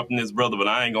for interrupting this, brother, but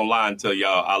I ain't gonna lie and tell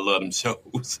y'all I love them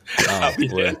shows. I'm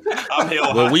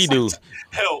hell. Well, we do.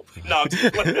 Help. No, I'm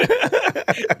just playing.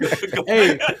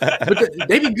 Hey, but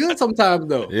they be good sometimes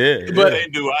though. Yeah. But they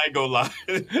do. I ain't gonna lie.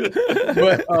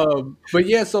 but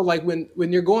yeah, so like when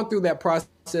you're going through that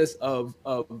process of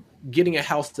getting a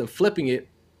house and flipping it,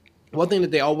 one thing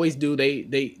that they always do,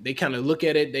 they kind of look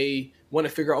at it, they want to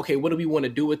figure out, okay, what do we want to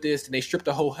do with this? And they strip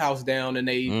the whole house down and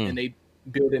they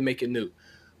build it, make it new.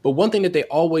 But one thing that they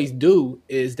always do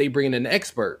is they bring in an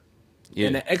expert. Yeah.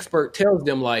 And the expert tells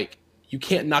them, like, you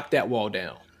can't knock that wall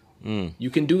down. You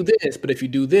can do this, but if you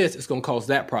do this, it's going to cause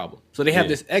that problem. So they have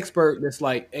this expert that's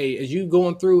like, hey, as you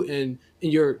going through in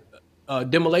your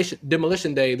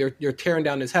demolition day, you're tearing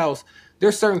down this house,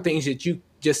 there's certain things that you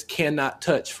just cannot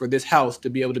touch for this house to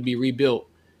be able to be rebuilt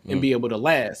and be able to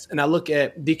last. And I look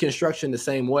at deconstruction the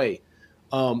same way.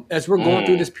 As we're going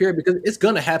through this period, because it's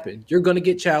going to happen. You're going to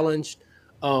get challenged.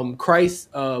 Christ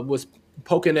was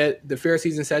poking at the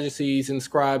Pharisees and Sadducees and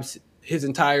scribes his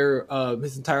entire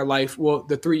life. Well,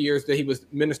 the 3 years that he was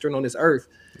ministering on this earth.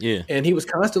 Yeah. And he was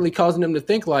constantly causing them to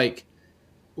think, like,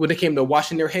 when it came to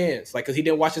washing their hands, like, because he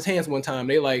didn't wash his hands one time.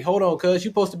 They like, hold on, cuz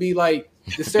you're supposed to be like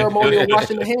the ceremonial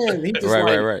washing the hands. He just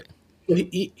right.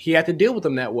 He had to deal with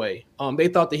them that way. They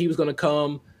thought that he was going to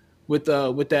come with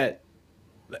that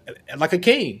like a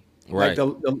king, right?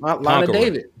 Like the line of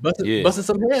David, busting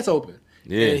some heads open.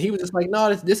 Yeah. And he was just like,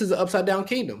 no, this is an upside down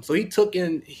kingdom. So he took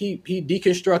in, he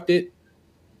deconstructed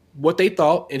what they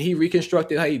thought, and he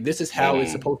reconstructed, hey, this is how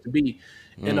it's supposed to be.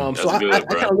 And so I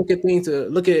kind of look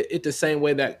at it the same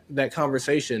way that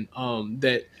conversation,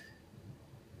 that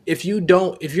if you're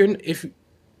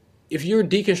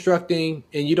deconstructing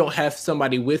and you don't have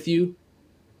somebody with you,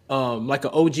 like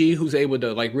an OG who's able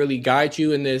to like really guide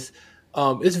you in this,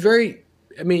 it's very,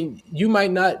 I mean, you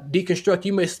might not deconstruct,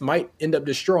 you might end up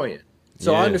destroying.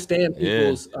 So I understand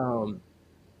people's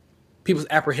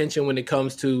apprehension when it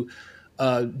comes to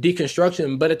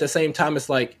deconstruction, but at the same time, it's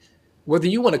like, whether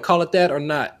you want to call it that or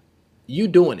not, you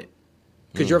doing it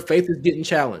because your faith is getting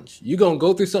challenged. You're going to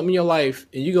go through something in your life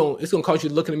and it's going to cause you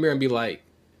to look in the mirror and be like,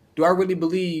 do I really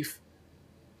believe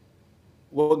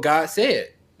what God said?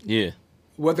 Yeah.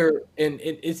 And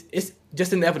it's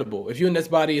just inevitable. If you're in this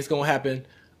body, it's going to happen.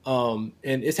 And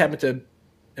it's happened to,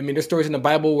 I mean, there's stories in the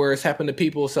Bible where it's happened to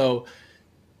people. So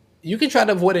you can try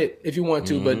to avoid it if you want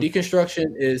to, but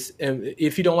deconstruction is, and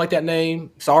if you don't like that name,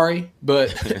 sorry,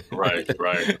 but right.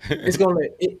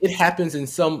 It happens in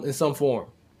some form.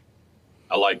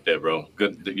 I like that, bro.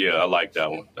 Good. Yeah, I like that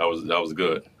one. That was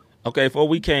good. Okay, before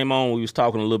we came on, we was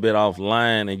talking a little bit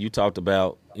offline, and you talked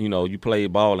about, you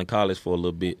played ball in college for a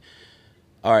little bit.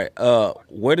 All right,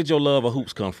 where did your love of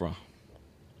hoops come from?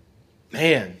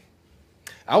 Man,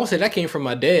 I would say that came from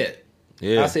my dad.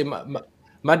 Yeah. I say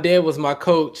my dad was my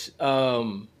coach,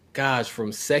 from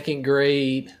second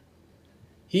grade.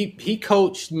 He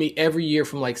coached me every year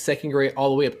from like second grade all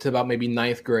the way up to about maybe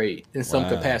ninth grade in some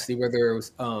capacity, whether it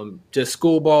was just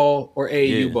school ball or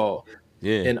AAU ball.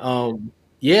 Yeah. And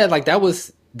like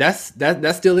that's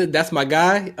still it. That's my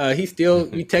guy. He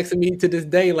texting me to this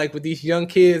day, like with these young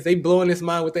kids, they blowing his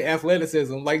mind with their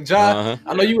athleticism. Like Job,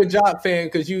 I know you a Job fan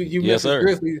because you yes, sir.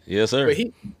 Grizzlies. Yes, sir. But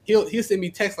he'll send me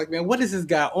text like, man, what is this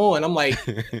guy on? I'm like,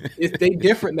 they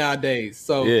different nowadays.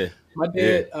 So my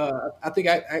dad, I think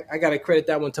I got to credit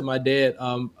that one to my dad.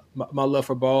 My love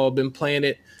for ball, been playing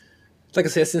it, like I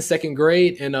said, since second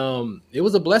grade, and it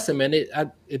was a blessing, man.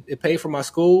 It paid for my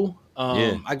school.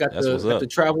 I got to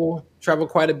travel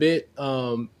quite a bit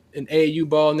in AAU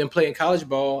ball, and then playing college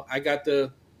ball. I got to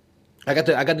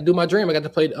do my dream. I got to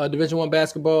play Division I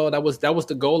basketball. That was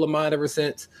the goal of mine ever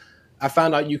since I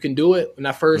found out you can do it. When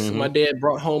I first, my dad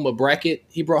brought home a bracket.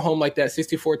 He brought home like that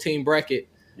 60-14 bracket.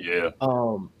 Yeah.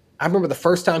 I remember the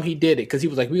first time he did it because he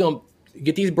was like, "We're gonna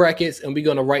get these brackets and we're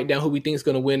gonna write down who we think is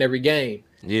gonna win every game."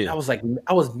 Yeah. And I was like,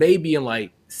 I was maybe in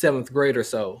like 7th grade or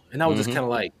so, and I was just kind of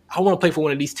like, I want to play for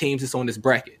one of these teams that's on this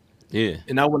bracket. Yeah.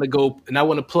 And I want to go and I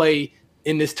want to play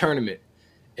in this tournament.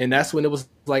 And that's when it was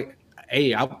like,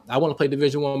 hey, I want to play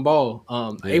Division I ball.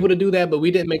 Able to do that, but we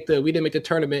didn't make the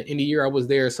tournament in the year I was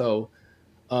there. So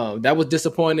that was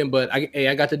disappointing, but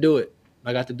I got to do it.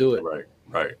 I got to do it.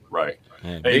 Right.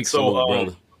 Man, Hey, so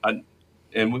brother.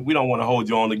 and we don't want to hold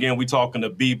you on again. We're talking to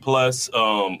B Plus,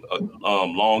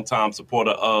 longtime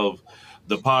supporter of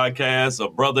the podcast, a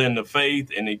brother in the faith,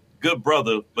 and a good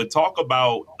brother. But talk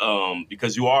about,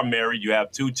 because you are married, you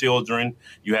have 2 children,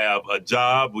 you have a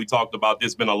job. We talked about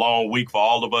this, been a long week for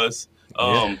all of us.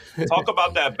 Talk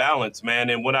about that balance, man.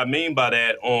 And what I mean by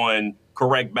that, on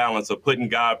correct balance of putting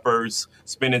God first,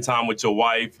 spending time with your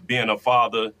wife, being a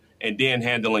father, and then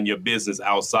handling your business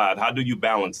outside. How do you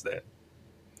balance that?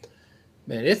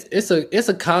 Man, it's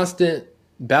a constant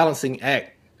balancing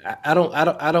act. I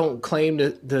don't claim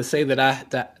to say that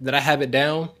I have it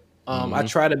down. I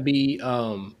try to be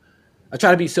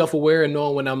self-aware and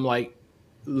knowing when I'm like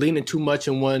leaning too much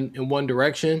in one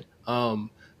direction.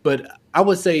 But I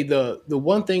would say the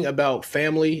one thing about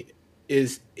family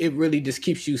is it really just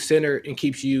keeps you centered and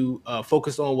keeps you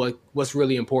focused on what's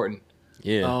really important.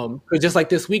 Yeah. Because just like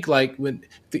this week, like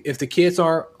if the kids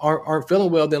aren't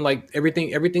feeling well, then like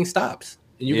everything stops,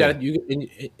 and you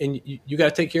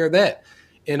gotta take care of that.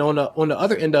 And on the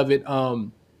other end of it,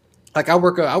 like I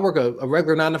work a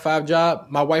regular 9-to-5 job.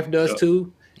 My wife does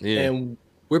too, and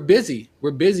we're busy,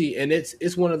 and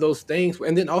it's one of those things.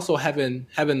 And then also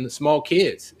having small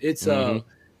kids, it's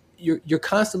you're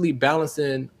constantly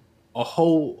balancing a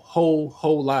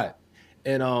whole lot,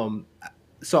 and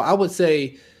so I would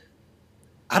say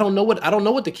I don't know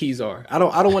what the keys are. I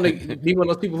don't want to be one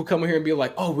of those people who come in here and be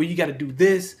like, oh, well, you got to do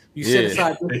this. You set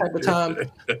aside this type of time.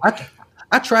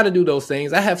 I try to do those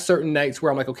things. I have certain nights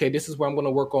where I'm like, okay, this is where I'm going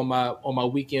to work on my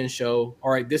weekend show.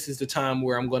 All right, this is the time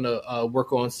where I'm going to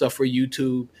work on stuff for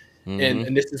YouTube,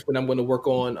 and this is when I'm going to work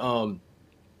on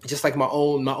just like my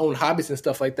own hobbies and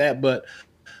stuff like that. But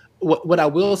what I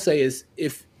will say is,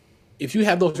 if you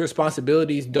have those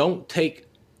responsibilities, don't take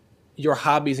your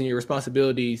hobbies and your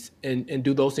responsibilities and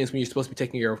do those things when you're supposed to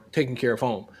be taking care of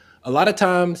home. A lot of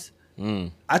times,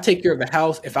 I take care of the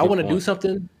house. If I want to do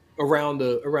something around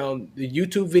the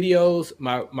YouTube videos,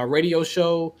 my radio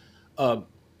show,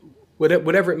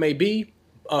 whatever it may be,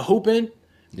 hooping.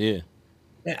 Yeah.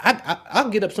 And I'll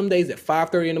get up some days at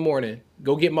 5:30 in the morning,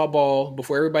 go get my ball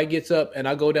before everybody gets up, and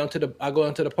I go down to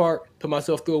the park, put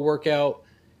myself through a workout,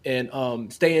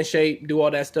 and stay in shape, do all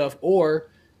that stuff. Or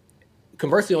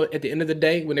conversely, at the end of the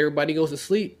day, when everybody goes to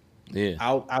sleep,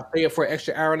 I'll stay up for an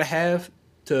extra hour and a half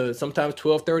to sometimes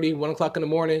 12:30, 1 o'clock in the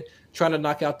morning, trying to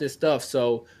knock out this stuff.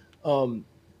 So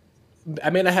I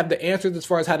may not have the answers as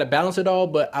far as how to balance it all,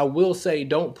 but I will say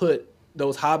don't put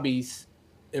those hobbies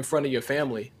in front of your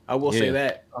family. I will say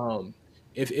that.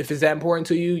 If it's that important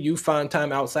to you, you find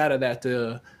time outside of that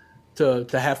to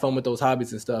have fun with those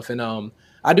hobbies and stuff. And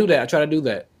I do that. I try to do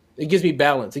that. It gives me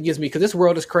balance. It gives me, because this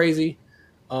world is crazy.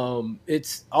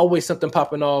 It's always something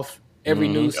popping off every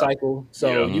news cycle.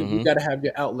 So you got to have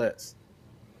your outlets.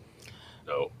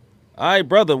 No. All right,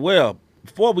 brother. Well,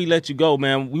 before we let you go,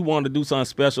 man, we wanted to do something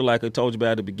special like I told you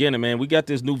about at the beginning, man. We got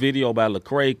this new video by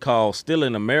Lecrae called Still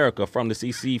in America from the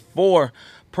CC4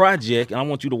 project, and I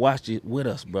want you to watch it with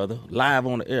us, brother, live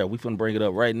on the air. We finna bring it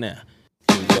up right now.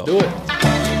 Here we go. Do it.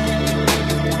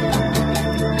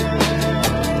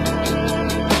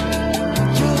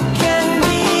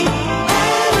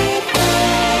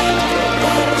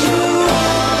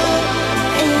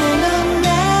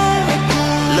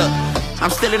 I'm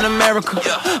still in America.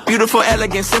 Beautiful,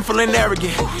 elegant, simple, and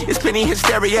arrogant. It's plenty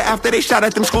hysteria after they shot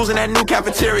at them schools in that new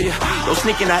cafeteria. Don't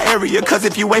sneak in our area, cause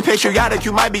if you ain't patriotic,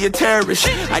 you might be a terrorist.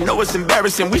 I know it's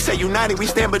embarrassing. We say united, we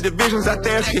stand, but divisions out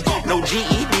there. No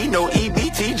GED, no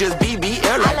EBT, just BBL.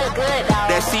 I look good, dog.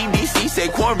 That CDC say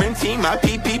quarantine, my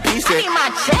PPP say. I need my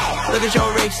check. Look at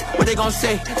your race, what they gon'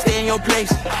 say? Stay in your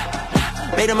place.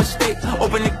 Made a mistake,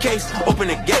 open the case, open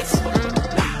the gates.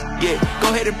 Yeah, go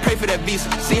ahead and pray for that visa.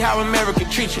 See how America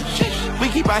treats you. We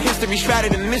keep our history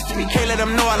shrouded in mystery. Can't let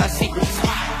them know all our secrets.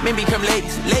 Men become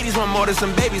ladies. Ladies want more than some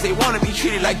babies. They want to be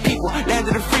treated like people. Land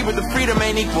of the free, but the freedom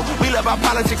ain't equal. We love our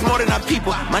politics more than our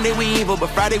people. Monday we evil, but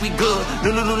Friday we good.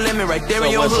 Lululemon right there in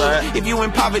your hood. If you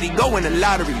in poverty, go in the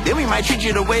lottery. Then we might treat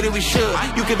you the way that we should.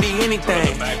 You could be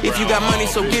anything. If you got money,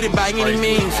 so get it by any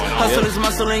means. Hustle is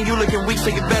muscle and you looking weak,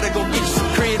 so you better go get you some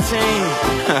creatine.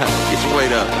 Get your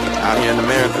weight up. Out here in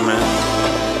America, man.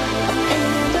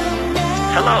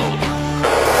 Hello.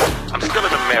 I'm still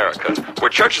in America, where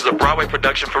church is a Broadway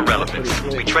production for relevance.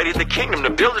 We traded the kingdom to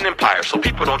build an empire, so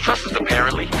people don't trust us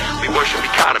apparently. We worship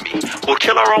economy. We'll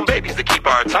kill our own babies to keep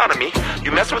our autonomy.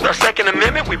 You mess with our Second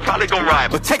Amendment, we probably gon'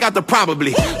 riot. But take out the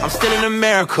probably. I'm still in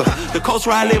America. The coast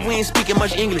where I live, we ain't speaking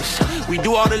much English. We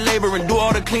do all the labor and do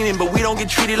all the cleaning, but we don't get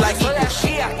treated like equals.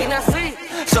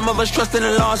 Some of us trust in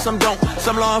the law, some don't.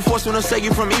 Some law enforcement will say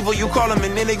you from evil, you call them,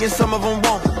 and then again some of them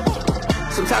won't.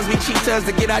 Sometimes we cheat us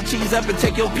to get our cheese up and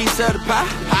take your piece of the pie.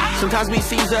 Sometimes we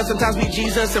Caesar, sometimes we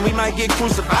Jesus, and we might get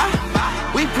crucified.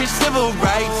 We preach civil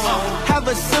rights, have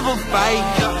a civil fight.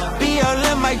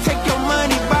 BLM might take your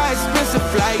money, buy expensive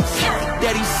flights.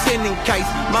 Daddy sending kites,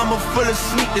 mama full of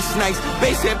sleepless nights.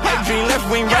 Base head pipe dream, left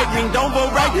wing, right wing, don't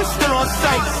vote right, you're still on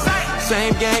sight.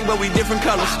 Same gang, but we different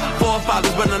colors.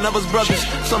 Forefathers, but none of us brothers.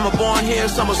 Some are born here,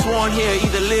 some are sworn here.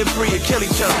 Either live free or kill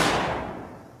each other.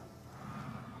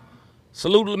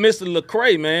 Salute to Mr.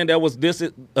 Lecrae, man. That was this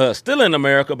Still in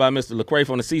America by Mr. Lecrae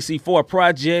from the CC4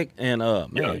 Project. And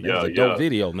man, that was a dope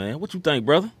video, man. What you think,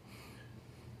 brother?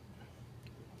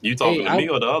 You talking to me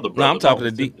or the other brother? No, I'm talking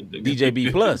to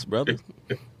DJB Plus, brother.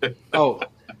 Oh,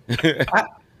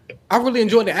 I really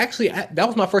enjoyed it. Actually, that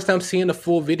was my first time seeing the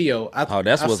full video.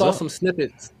 I saw some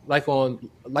snippets like on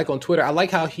Twitter. I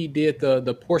like how he did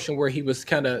the portion where he was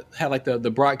kind of had like the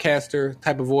broadcaster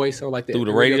type of voice or like the through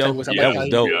the radio. That was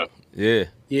dope. Yeah.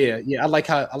 I like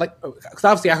because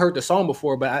obviously I heard the song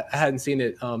before, but I hadn't seen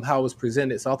it how it was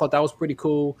presented. So I thought that was pretty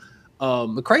cool.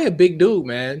 Lecrae a big dude,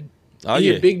 man.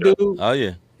 A big dude. Oh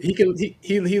yeah. He can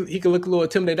look a little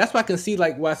intimidating. That's why I can see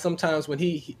like why sometimes when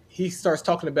he starts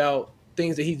talking about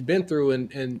things that he's been through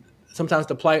and sometimes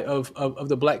the plight of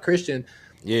the Black Christian.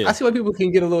 Yeah, I see why people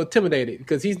can get a little intimidated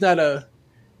because he's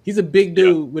a big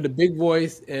dude with a big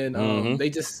voice and they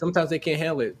just sometimes they can't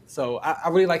handle it. So I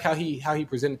really like how he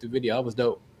presented the video. That was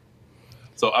dope.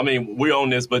 So I mean we're on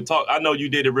this, but I know you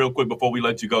did it real quick before we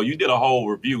let you go. You did a whole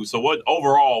review. So what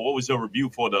was your review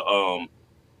for the whole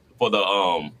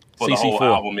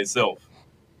album itself?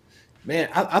 Man,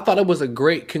 I thought it was a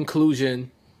great conclusion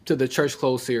to the Church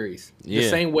Clothes series. The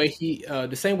same way he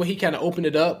kind of opened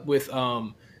it up with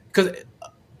because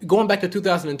going back to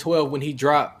 2012 when he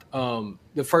dropped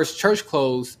the first Church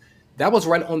Clothes, that was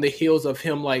right on the heels of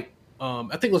him like I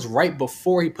think it was right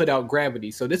before he put out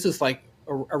Gravity. So this is like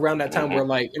around that time where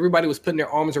like everybody was putting their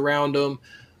arms around him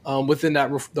within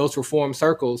those reform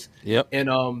circles. Yep. And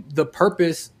the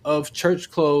purpose of Church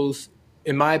Clothes,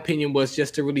 in my opinion, was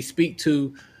just to really speak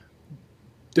to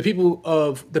the people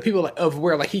of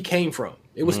where like he came from.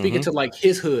 It was speaking to like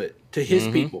his hood, to his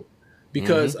people,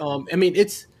 because I mean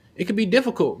it can be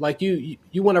difficult. Like you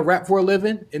want to rap for a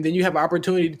living, and then you have an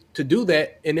opportunity to do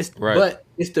that, and but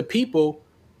it's the people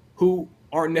who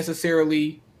aren't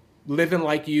necessarily living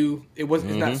like you. It's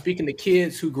not speaking to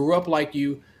kids who grew up like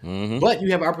you, but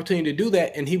you have an opportunity to do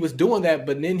that. And he was doing that,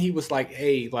 but then he was like,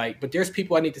 hey, like, but there's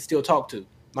people I need to still talk to.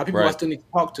 My people I still need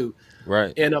to talk to.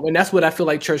 Right. And that's what I feel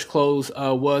like Church Clothes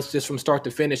was just from start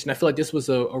to finish. And I feel like this was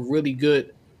a really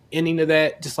good ending to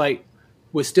that. Just like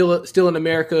with Still in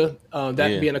America,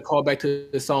 that being a callback to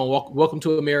the song Welcome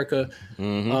to America.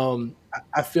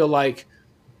 I feel like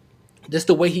just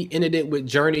the way he ended it with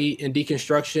Journey and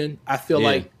Deconstruction, I feel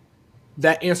like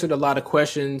that answered a lot of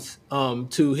questions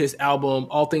to his album,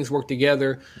 All Things Work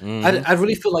Together. I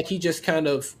really feel like he just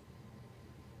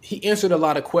he answered a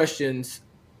lot of questions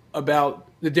about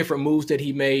the different moves that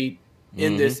he made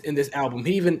in this album.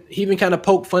 He even kind of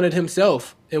poked fun at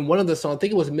himself in one of the songs. I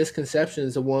think it was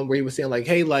Misconceptions, the one where he was saying like,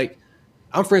 hey, like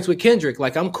I'm friends with Kendrick,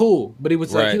 like I'm cool. But he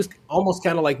was like, he was almost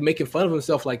kind of like making fun of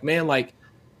himself, like, man, like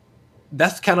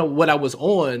that's kind of what I was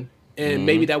on, and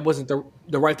maybe that wasn't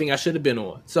the right thing I should have been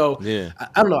on. So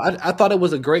I don't know. I thought it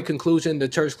was a great conclusion to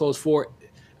Church Clothes 4.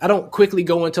 I don't quickly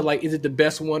go into like, is it the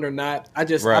best one or not? I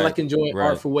like enjoying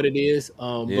art for what it is.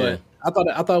 But I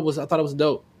thought it was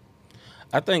dope.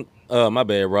 I think my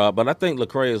bad, Rob, but I think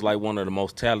Lecrae is like one of the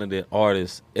most talented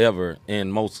artists ever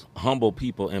and most humble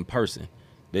people in person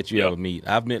that you ever meet.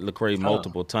 I've met Lecrae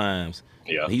multiple times.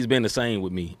 Yeah. He's been the same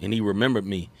with me, and he remembered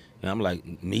me. And I'm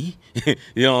like, me?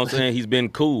 You know what I'm saying? He's been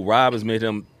cool. Rob has met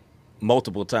him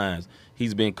multiple times.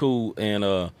 He's been cool,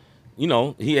 and you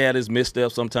know, he had his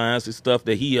missteps sometimes, his stuff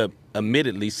that he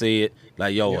admittedly said,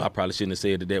 like, yo, I probably shouldn't have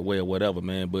said it that way or whatever,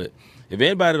 man. But if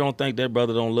anybody don't think that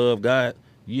brother don't love God,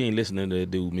 you ain't listening to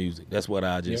that dude music. That's what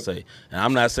I just say. And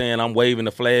I'm not saying I'm waving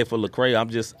the flag for Lecrae.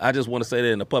 I just want to say that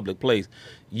in a public place.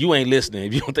 You ain't listening.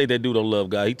 If you don't think that dude don't love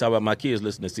God, he talk about my kids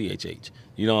listening to CHH.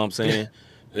 You know what I'm saying?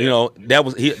 You know, that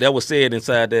was said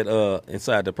inside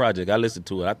the project. I listened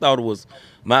to it. I thought it was,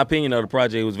 my opinion of the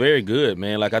project was very good,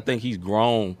 man. Like, I think he's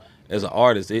grown as an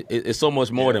artist. It's so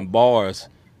much more than bars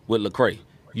with Lecrae.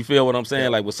 You feel what I'm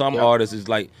saying? Like with some artists, it's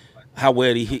like how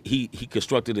well he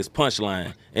constructed his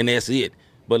punchline, and that's it.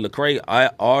 But Lecrae,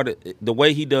 the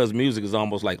way he does music is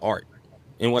almost like art.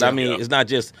 And what I mean, it's not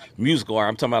just musical art.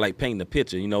 I'm talking about like painting a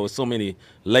picture. You know, it's so many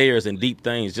layers and deep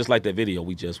things, just like that video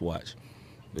we just watched.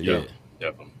 But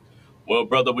definitely. Well,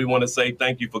 brother, we want to say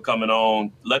thank you for coming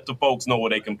on. Let the folks know where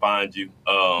they can find you.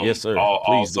 Yes, sir.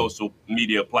 All social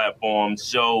media platforms,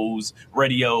 shows,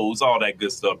 radios, all that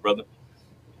good stuff, brother.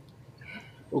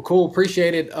 Well, cool.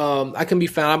 Appreciate it. I can be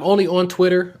found. I'm only on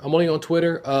Twitter.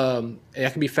 And I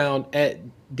can be found at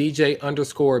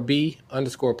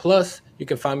DJ_B_plus. You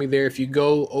can find me there. If you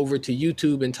go over to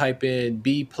YouTube and type in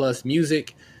B plus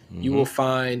music, you will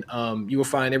find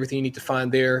everything you need to find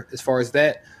there as far as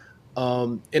that.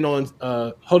 And on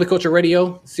Holy Culture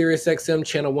Radio, Sirius XM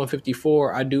channel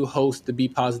 154, I do host the Be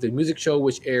Positive Music Show,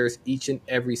 which airs each and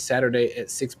every Saturday at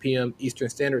 6 p.m. Eastern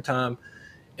Standard Time.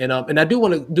 And I do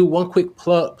want to do one quick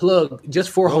plug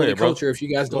just for Holy Culture, if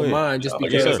you guys don't mind, just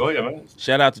because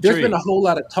shout out to there's been a whole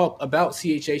lot of talk about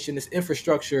CHH and this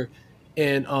infrastructure,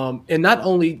 and not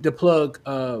only to plug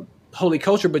Holy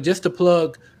Culture, but just to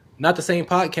plug Not the Same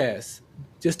Podcast,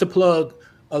 just to plug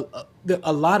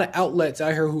a lot of outlets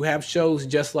out here who have shows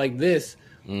just like this.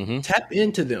 Tap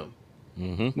into them.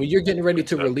 When you're getting ready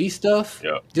to release stuff,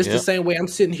 the same way I'm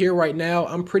sitting here right now,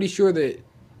 I'm pretty sure that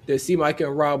C. Mike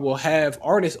and Rob will have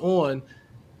artists on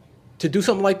to do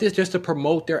something like this just to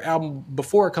promote their album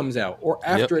before it comes out or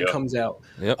after it comes out.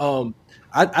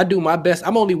 I do my best.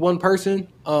 I'm only one person,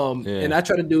 and I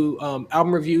try to do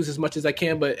album reviews as much as I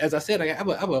can. But as I said, I have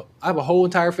a whole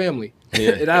entire family,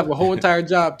 and I have a whole entire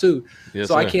job too.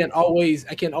 So I can't always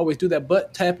do that.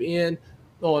 But tap in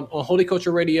on Holy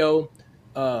Culture Radio.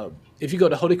 If you go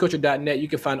to holyculture.net, you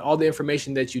can find all the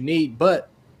information that you need. But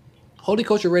Holy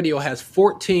Culture Radio has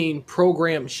 14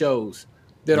 programmed shows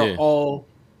that are all.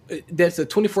 That's a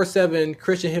 24/7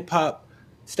 Christian hip hop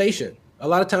station. A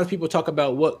lot of times people talk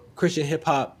about what Christian hip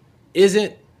hop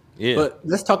isn't, but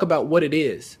let's talk about what it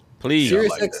is. Please,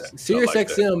 Sirius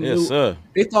XM,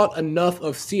 they thought enough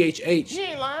of CHH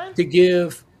to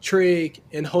give Trig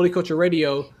and Holy Culture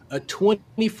Radio a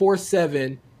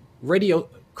 24/7 radio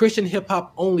Christian hip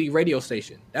hop only radio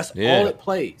station. That's all it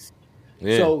plays.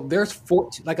 So there's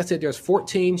 14, like I said, there's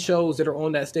 14 shows that are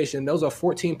on that station. Those are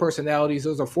 14 personalities.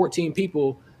 Those are 14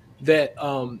 people that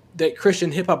that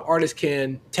Christian hip hop artists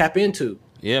can tap into.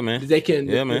 That they can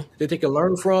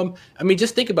learn from. I mean,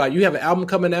 just think about it. You have an album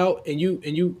coming out, and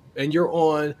you're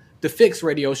on the Fix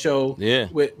radio show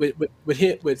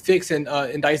with Fix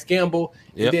and Dice Gamble,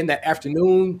 and then that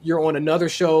afternoon you're on another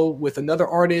show with another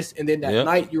artist, and then that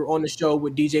night you're on the show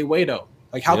with DJ Wado.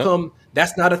 Like, how come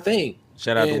that's not a thing?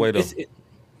 Shout out to Wado.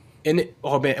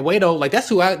 Wado, like that's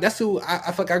who I feel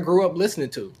like I grew up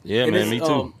listening to. Yeah, and man, me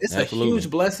too. It's Absolutely. A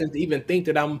huge blessing to even think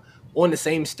that I'm on the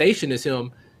same station as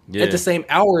him, at the same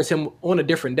hour as him on a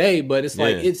different day. But it's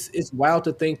like it's wild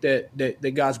to think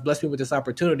that God's blessed me with this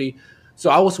opportunity.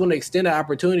 So I always want to extend that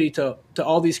opportunity to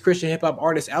all these Christian hip hop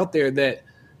artists out there that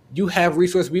you have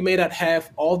resources. We may not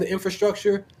have all the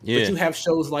infrastructure, but you have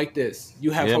shows like this. You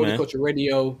have Holy Culture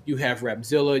Radio, you have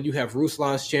Rapzilla, you have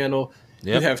Ruslan's channel,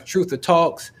 you have Truth to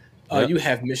Talks. You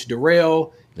have Mish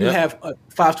Darrell, you have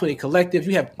 520 Collective,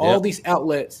 you have all these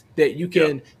outlets that you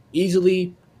can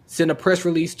easily send a press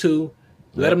release to,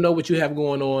 let them know what you have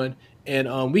going on,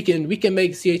 and we can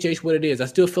make CHH what it is. I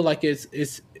still feel like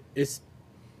it's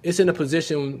in a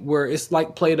position where it's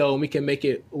like Play-Doh, and we can make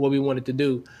it what we want it to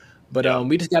do. But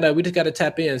we just gotta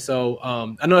tap in. So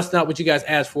I know that's not what you guys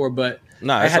asked for, but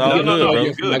I had to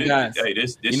get good. My guys. Hey,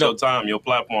 this your time, your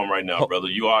platform right now, brother.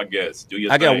 You are a guest. Do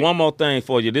your thing. I got one more thing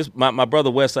for you. This my brother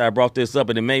Westside brought this up,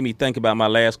 and it made me think about my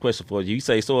last question for you. You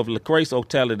say, so if Lecrae so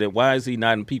talented, why is he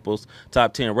not in people's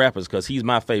top 10 rappers? Because he's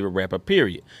my favorite rapper,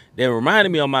 period. That reminded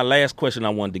me of my last question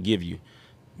I wanted to give you.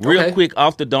 Real quick,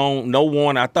 off the dome, no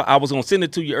warning. I thought I was gonna send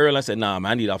it to you earlier. I said, nah,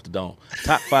 man, I need off the dome.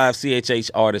 Top 5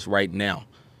 CHH artists right now.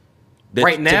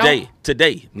 Right now?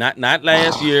 Today, not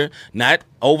last year, not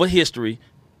over history.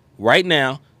 Right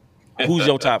now, who's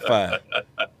your top 5?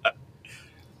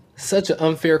 Such an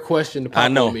unfair question to pop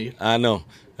on me. I know.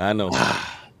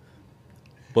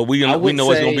 But we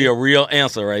know it's gonna be a real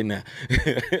answer right now.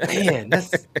 Man,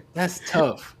 that's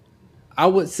tough. I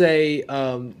would say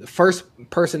the first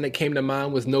person that came to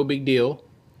mind was No Big Deal.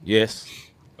 Yes,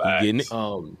 you getting it?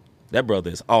 That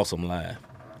brother is awesome live.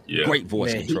 Yeah. Great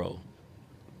voice control.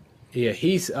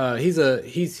 He's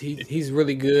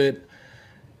really good.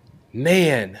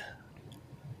 Man.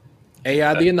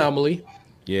 AI the Anomaly.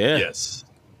 Yeah. Yes.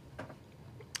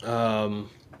 I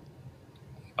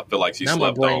feel like she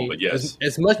slept on, but yes.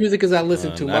 As much music as I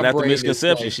listen to, not after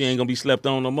Misconception, she ain't gonna be slept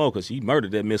on no more because she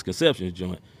murdered that Misconceptions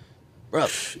joint. Bro.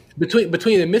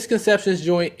 Between the Misconceptions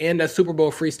joint and that Super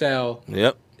Bowl freestyle,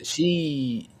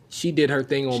 she did her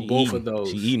thing on both of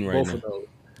those. She eating right now. Of those.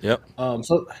 Yep.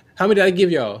 So how many did I give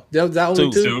y'all? That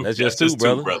only two? That's just two,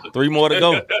 brother. 3 more to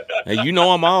go. And you know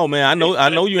I'm all, man. I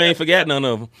know you ain't forgot none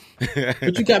of them.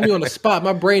 But you got me on the spot.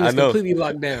 My brain is completely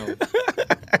locked down.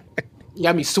 You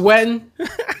got me sweating.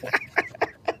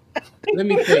 Let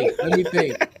me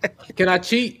think. Can I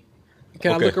cheat?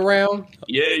 Can I look around?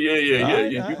 Yeah.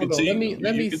 You can Hold on, cheat.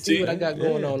 let me see what I got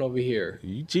going on over here.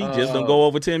 You cheat, just don't go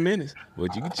over 10 minutes.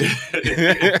 But you can cheat.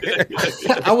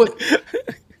 I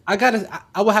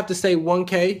would have to say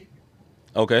 1K.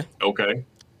 Okay.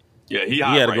 Yeah, he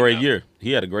had a great now. year.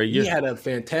 He had a great year. He had a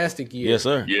fantastic year. Yes,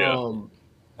 sir. Yeah.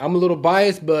 I'm a little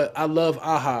biased, but I love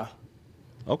Aha.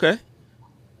 Okay.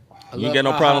 You ain't got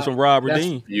no problems from Rob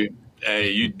Redeem. You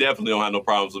definitely don't have no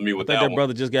problems with me with I think that that one.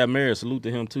 brother just got married. Salute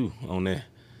to him too on that.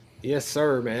 Yes,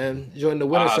 sir, man. Join the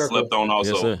winner circle. Slept on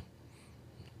also. Yes, sir.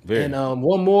 Very. And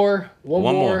one more.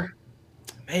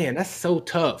 Man, that's so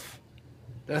tough.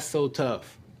 Man,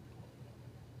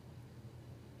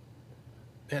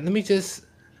 let me just.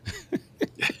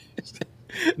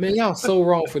 Man, y'all so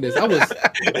wrong for this. This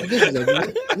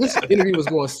interview was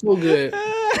going so good,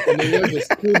 and then y'all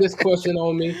just threw this question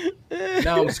on me.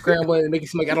 Now I'm scrambling and making it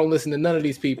seem like I don't listen to none of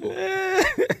these people.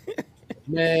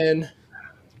 Man,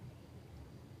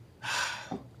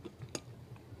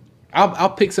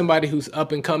 I'll pick somebody who's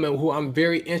up and coming, who I'm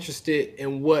very interested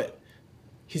in what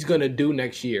he's gonna do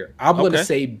next year. I'm gonna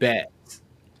say Bats.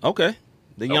 Okay,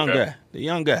 the young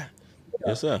guy.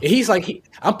 Yes, sir. He's like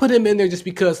I'm putting him in there just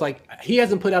because like he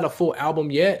hasn't put out a full album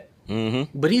yet,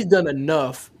 but he's done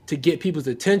enough to get people's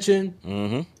attention.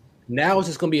 Now it's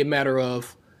just gonna be a matter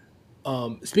of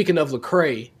speaking of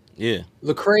Lecrae. Yeah,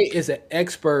 Lecrae is an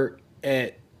expert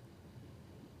at.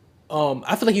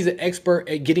 I feel like he's an expert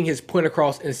at getting his point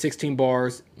across in 16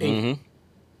 bars, and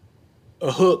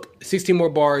a hook, 16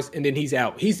 more bars, and then he's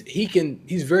out. He's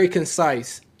very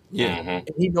concise. Yeah, and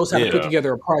he knows how to put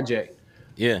together a project.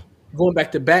 Yeah. Going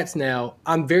back to Bats now,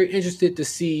 I'm very interested to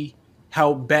see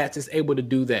how Bats is able to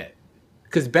do that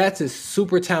because Bats is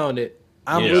super talented.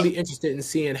 I'm really interested in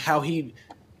seeing how he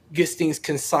gets things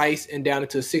concise and down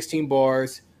into 16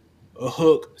 bars, a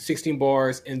hook, 16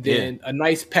 bars, and then a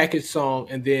nice package song,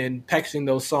 and then packaging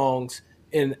those songs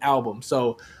in an album.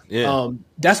 So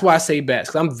that's why I say Bats,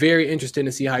 because I'm very interested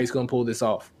to see how he's going to pull this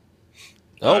off.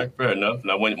 All right, fair enough.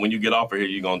 Now, when you get off of here,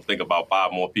 you're gonna think about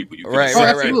 5 more people. You right.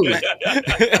 I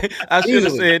should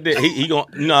have said that. He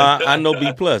gonna. I know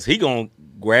B plus. He gonna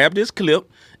grab this clip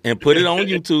and put it on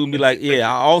YouTube and be like, "Yeah,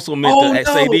 I also meant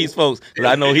to say these folks."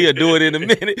 Because I know he'll do it in a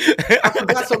minute. I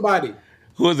forgot somebody.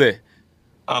 Who was that?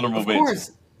 Honorable of mention. course,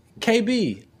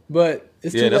 KB. But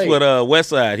it's too that's late. what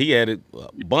Westside. He added a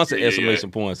bunch of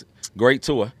exclamation points. Great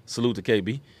tour. Salute to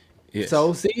KB. Yes.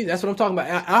 So see, that's what I'm talking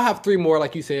about. I'll have 3 more,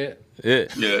 like you said. Yeah.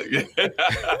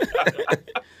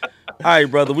 All right,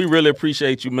 brother. We really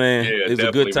appreciate you, man. Yeah, it's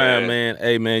a good time, man.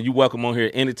 Hey, man, you welcome on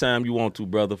here anytime you want to,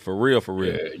 brother. For real.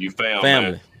 Yeah, you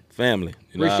family. You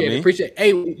know what I mean? Appreciate it.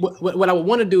 Hey, what I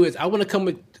want to do is I want to come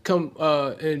and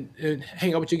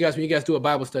hang out with you guys when you guys do a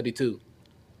Bible study too.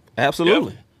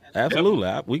 Absolutely.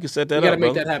 We can set that up,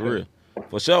 make brother. that happen. For real.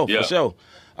 For sure.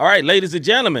 All right, ladies and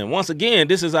gentlemen, once again,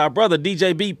 this is our brother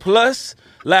DJ B Plus,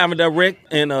 live and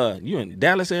direct. And you in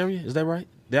Dallas area? Is that right?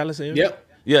 Dallas area? Yep.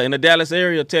 Yeah, in the Dallas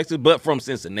area of Texas, but from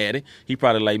Cincinnati. He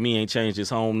probably like me ain't changed his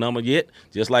home number yet,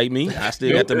 just like me. I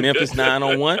still got the Memphis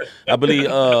 901. I believe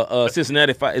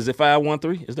Cincinnati is it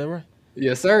 513? Is that right?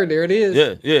 Yes, sir. There it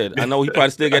is. Yeah. I know he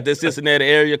probably still got that Cincinnati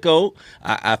area code.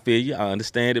 I feel you. I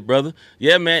understand it, brother.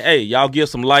 Yeah, man. Hey, y'all give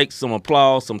some likes, some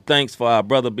applause, some thanks for our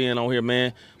brother being on here,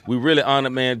 man. We really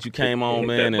honored, man, that you came on,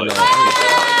 man. And much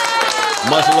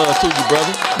love to you,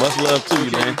 brother. Much love to you,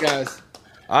 man. You guys.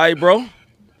 All right, bro.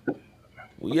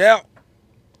 We out.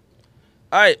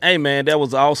 All right. Hey, man, that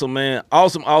was awesome, man.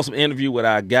 Awesome interview with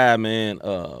our guy, man.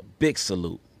 Big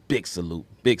salute.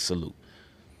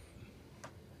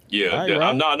 Yeah,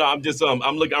 right, I'm just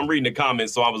I'm reading the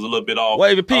comments, so I was a little bit off.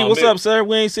 Wavy P, what's up, sir?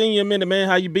 We ain't seen you in a minute, man.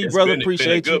 How you be, brother?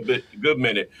 Appreciate you. Good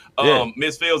minute.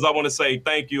 Miss Fields, I want to say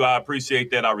thank you. I appreciate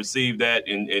that. I received that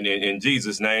in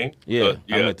Jesus' name. Yeah,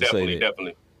 I meant to definitely, say that.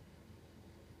 definitely.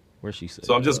 Where she said?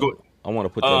 So I'm just going. I want to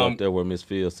put that up there where Miss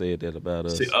Fields said that about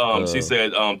us. She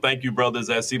said, "Thank you, brothers.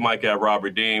 SC Mike at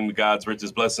Robert Dean. God's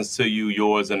richest blessings to you,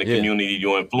 yours, and the community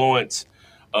you influence."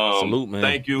 Salute, man.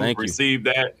 Thank you. Receive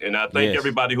that. And I thank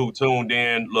everybody who tuned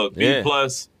in. Look, B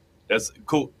plus, that's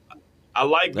cool. I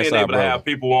like being able to have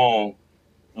people on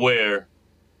where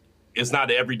it's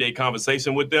not an everyday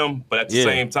conversation with them, but at the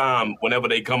same time, whenever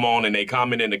they come on and they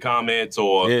comment in the comments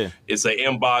or it's an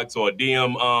inbox or a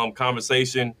DM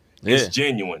conversation, it's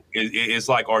genuine. It's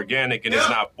like organic and it's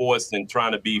not forced and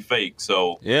trying to be fake.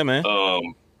 So man.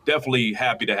 Definitely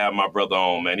happy to have my brother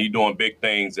on, man. He's doing big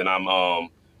things and I'm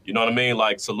you know what I mean?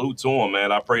 Like, salute to him,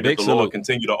 man. I pray that the Lord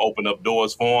continue to open up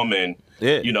doors for him and,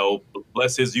 you know,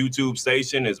 bless his YouTube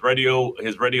station, his radio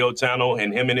channel,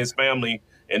 and him and his family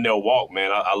in their walk,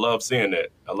 man. I love seeing that.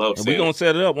 I love seeing. We're gonna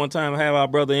set it up one time and have our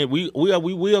brother in. We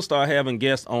will start having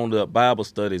guests on the Bible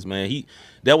studies, man.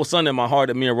 That was something in my heart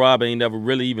that me and Rob ain't never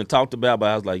really even talked about, but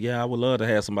I was like, yeah, I would love to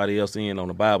have somebody else in on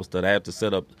the Bible study. I have to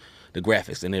set up the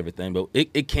graphics and everything, but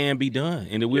it can be done,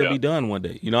 and it will be done one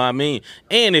day. You know what I mean?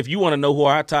 And if you want to know who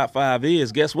our top 5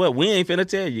 is, guess what? We ain't finna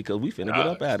tell you because we finna get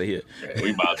up out of here.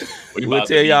 We about to. We'll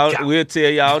tell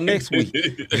y'all next week.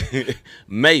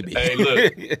 Maybe. Hey,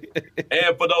 look.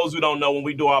 And for those who don't know, when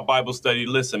we do our Bible study,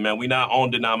 listen, man, we not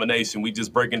on denomination. We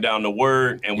just breaking down the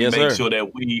word, and we make sure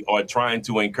that we are trying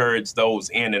to encourage those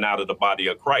in and out of the body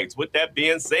of Christ. With that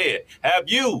being said, have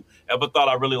you ever thought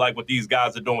I really like what these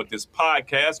guys are doing with this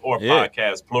podcast or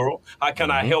podcast plural? How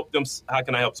can I help them? How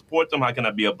can I help support them? How can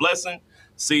I be a blessing?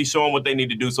 Show them what they need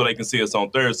to do so they can see us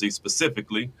on Thursday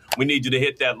specifically. We need you to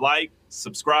hit that like,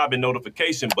 subscribe, and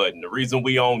notification button. The reason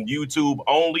we on YouTube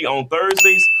only on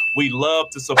Thursdays, we love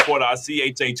to support our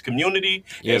CHH community.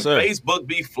 Yes, and sir. Facebook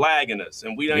be flagging us,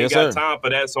 and we ain't got time for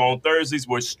that. So on Thursdays,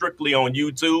 we're strictly on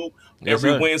YouTube.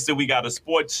 Every Wednesday, we got a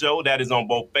sports show that is on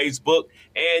both Facebook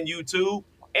and YouTube.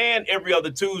 And every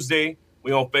other Tuesday,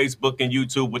 we on Facebook and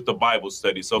YouTube with the Bible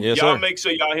study. So y'all make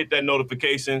sure y'all hit that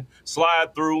notification,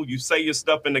 slide through, you say your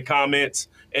stuff in the comments,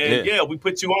 and we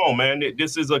put you on, man.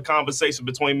 This is a conversation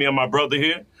between me and my brother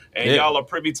here, and y'all are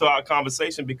privy to our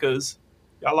conversation because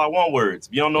y'all are one words.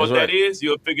 If you don't know what that is,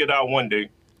 you'll figure it out one day.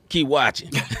 Keep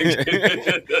watching.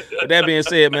 With that being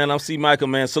said, man, I'm C. Michael,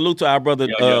 man. Salute to our brother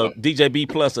DJ B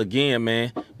Plus again,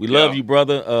 man. We love you,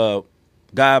 brother.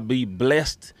 God be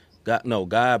blessed.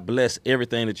 God bless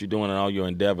everything that you're doing and all your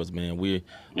endeavors, man. We're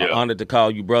honored to call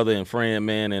you brother and friend,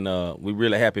 man, and we're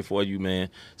really happy for you, man,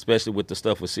 especially with the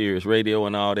stuff with Sirius Radio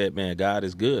and all that, man. God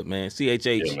is good, man.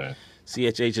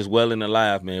 CHH is well and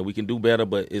alive, man. We can do better,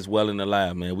 but it's well and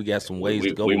alive, man. We got some ways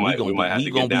to go. We might have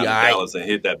to get down to Dallas and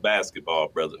hit that basketball,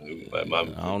 brother. I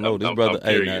don't know. This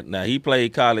brother, now he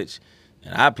played college.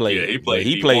 And I played. Yeah, he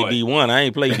played D1. I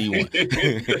ain't played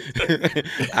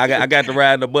D1. I got to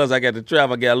ride the bus. I got to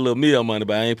travel. I got a little meal money,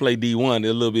 but I ain't played D1. It's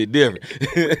a little bit different.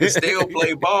 We still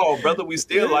play ball, brother. We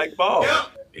still like ball.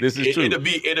 This is true.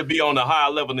 It'll be on a higher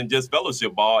level than just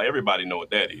fellowship ball. Everybody know what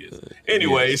that is.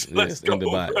 Anyways, let's go.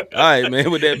 All right,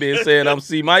 man. With that being said, I'm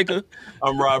C. Michael.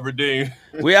 I'm Robert Dean.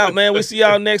 We out, man. We see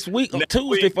y'all next week on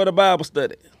Tuesday for the Bible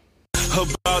study.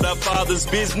 About our Father's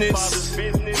business.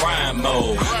 Crime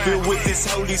mode. Filled with this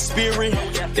Holy Spirit.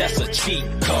 That's a cheat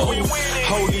code.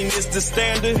 Holiness the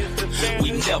standard.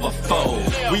 We never fold.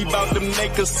 We about to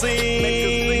make a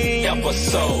scene.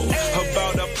 Episode.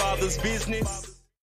 About our Father's business.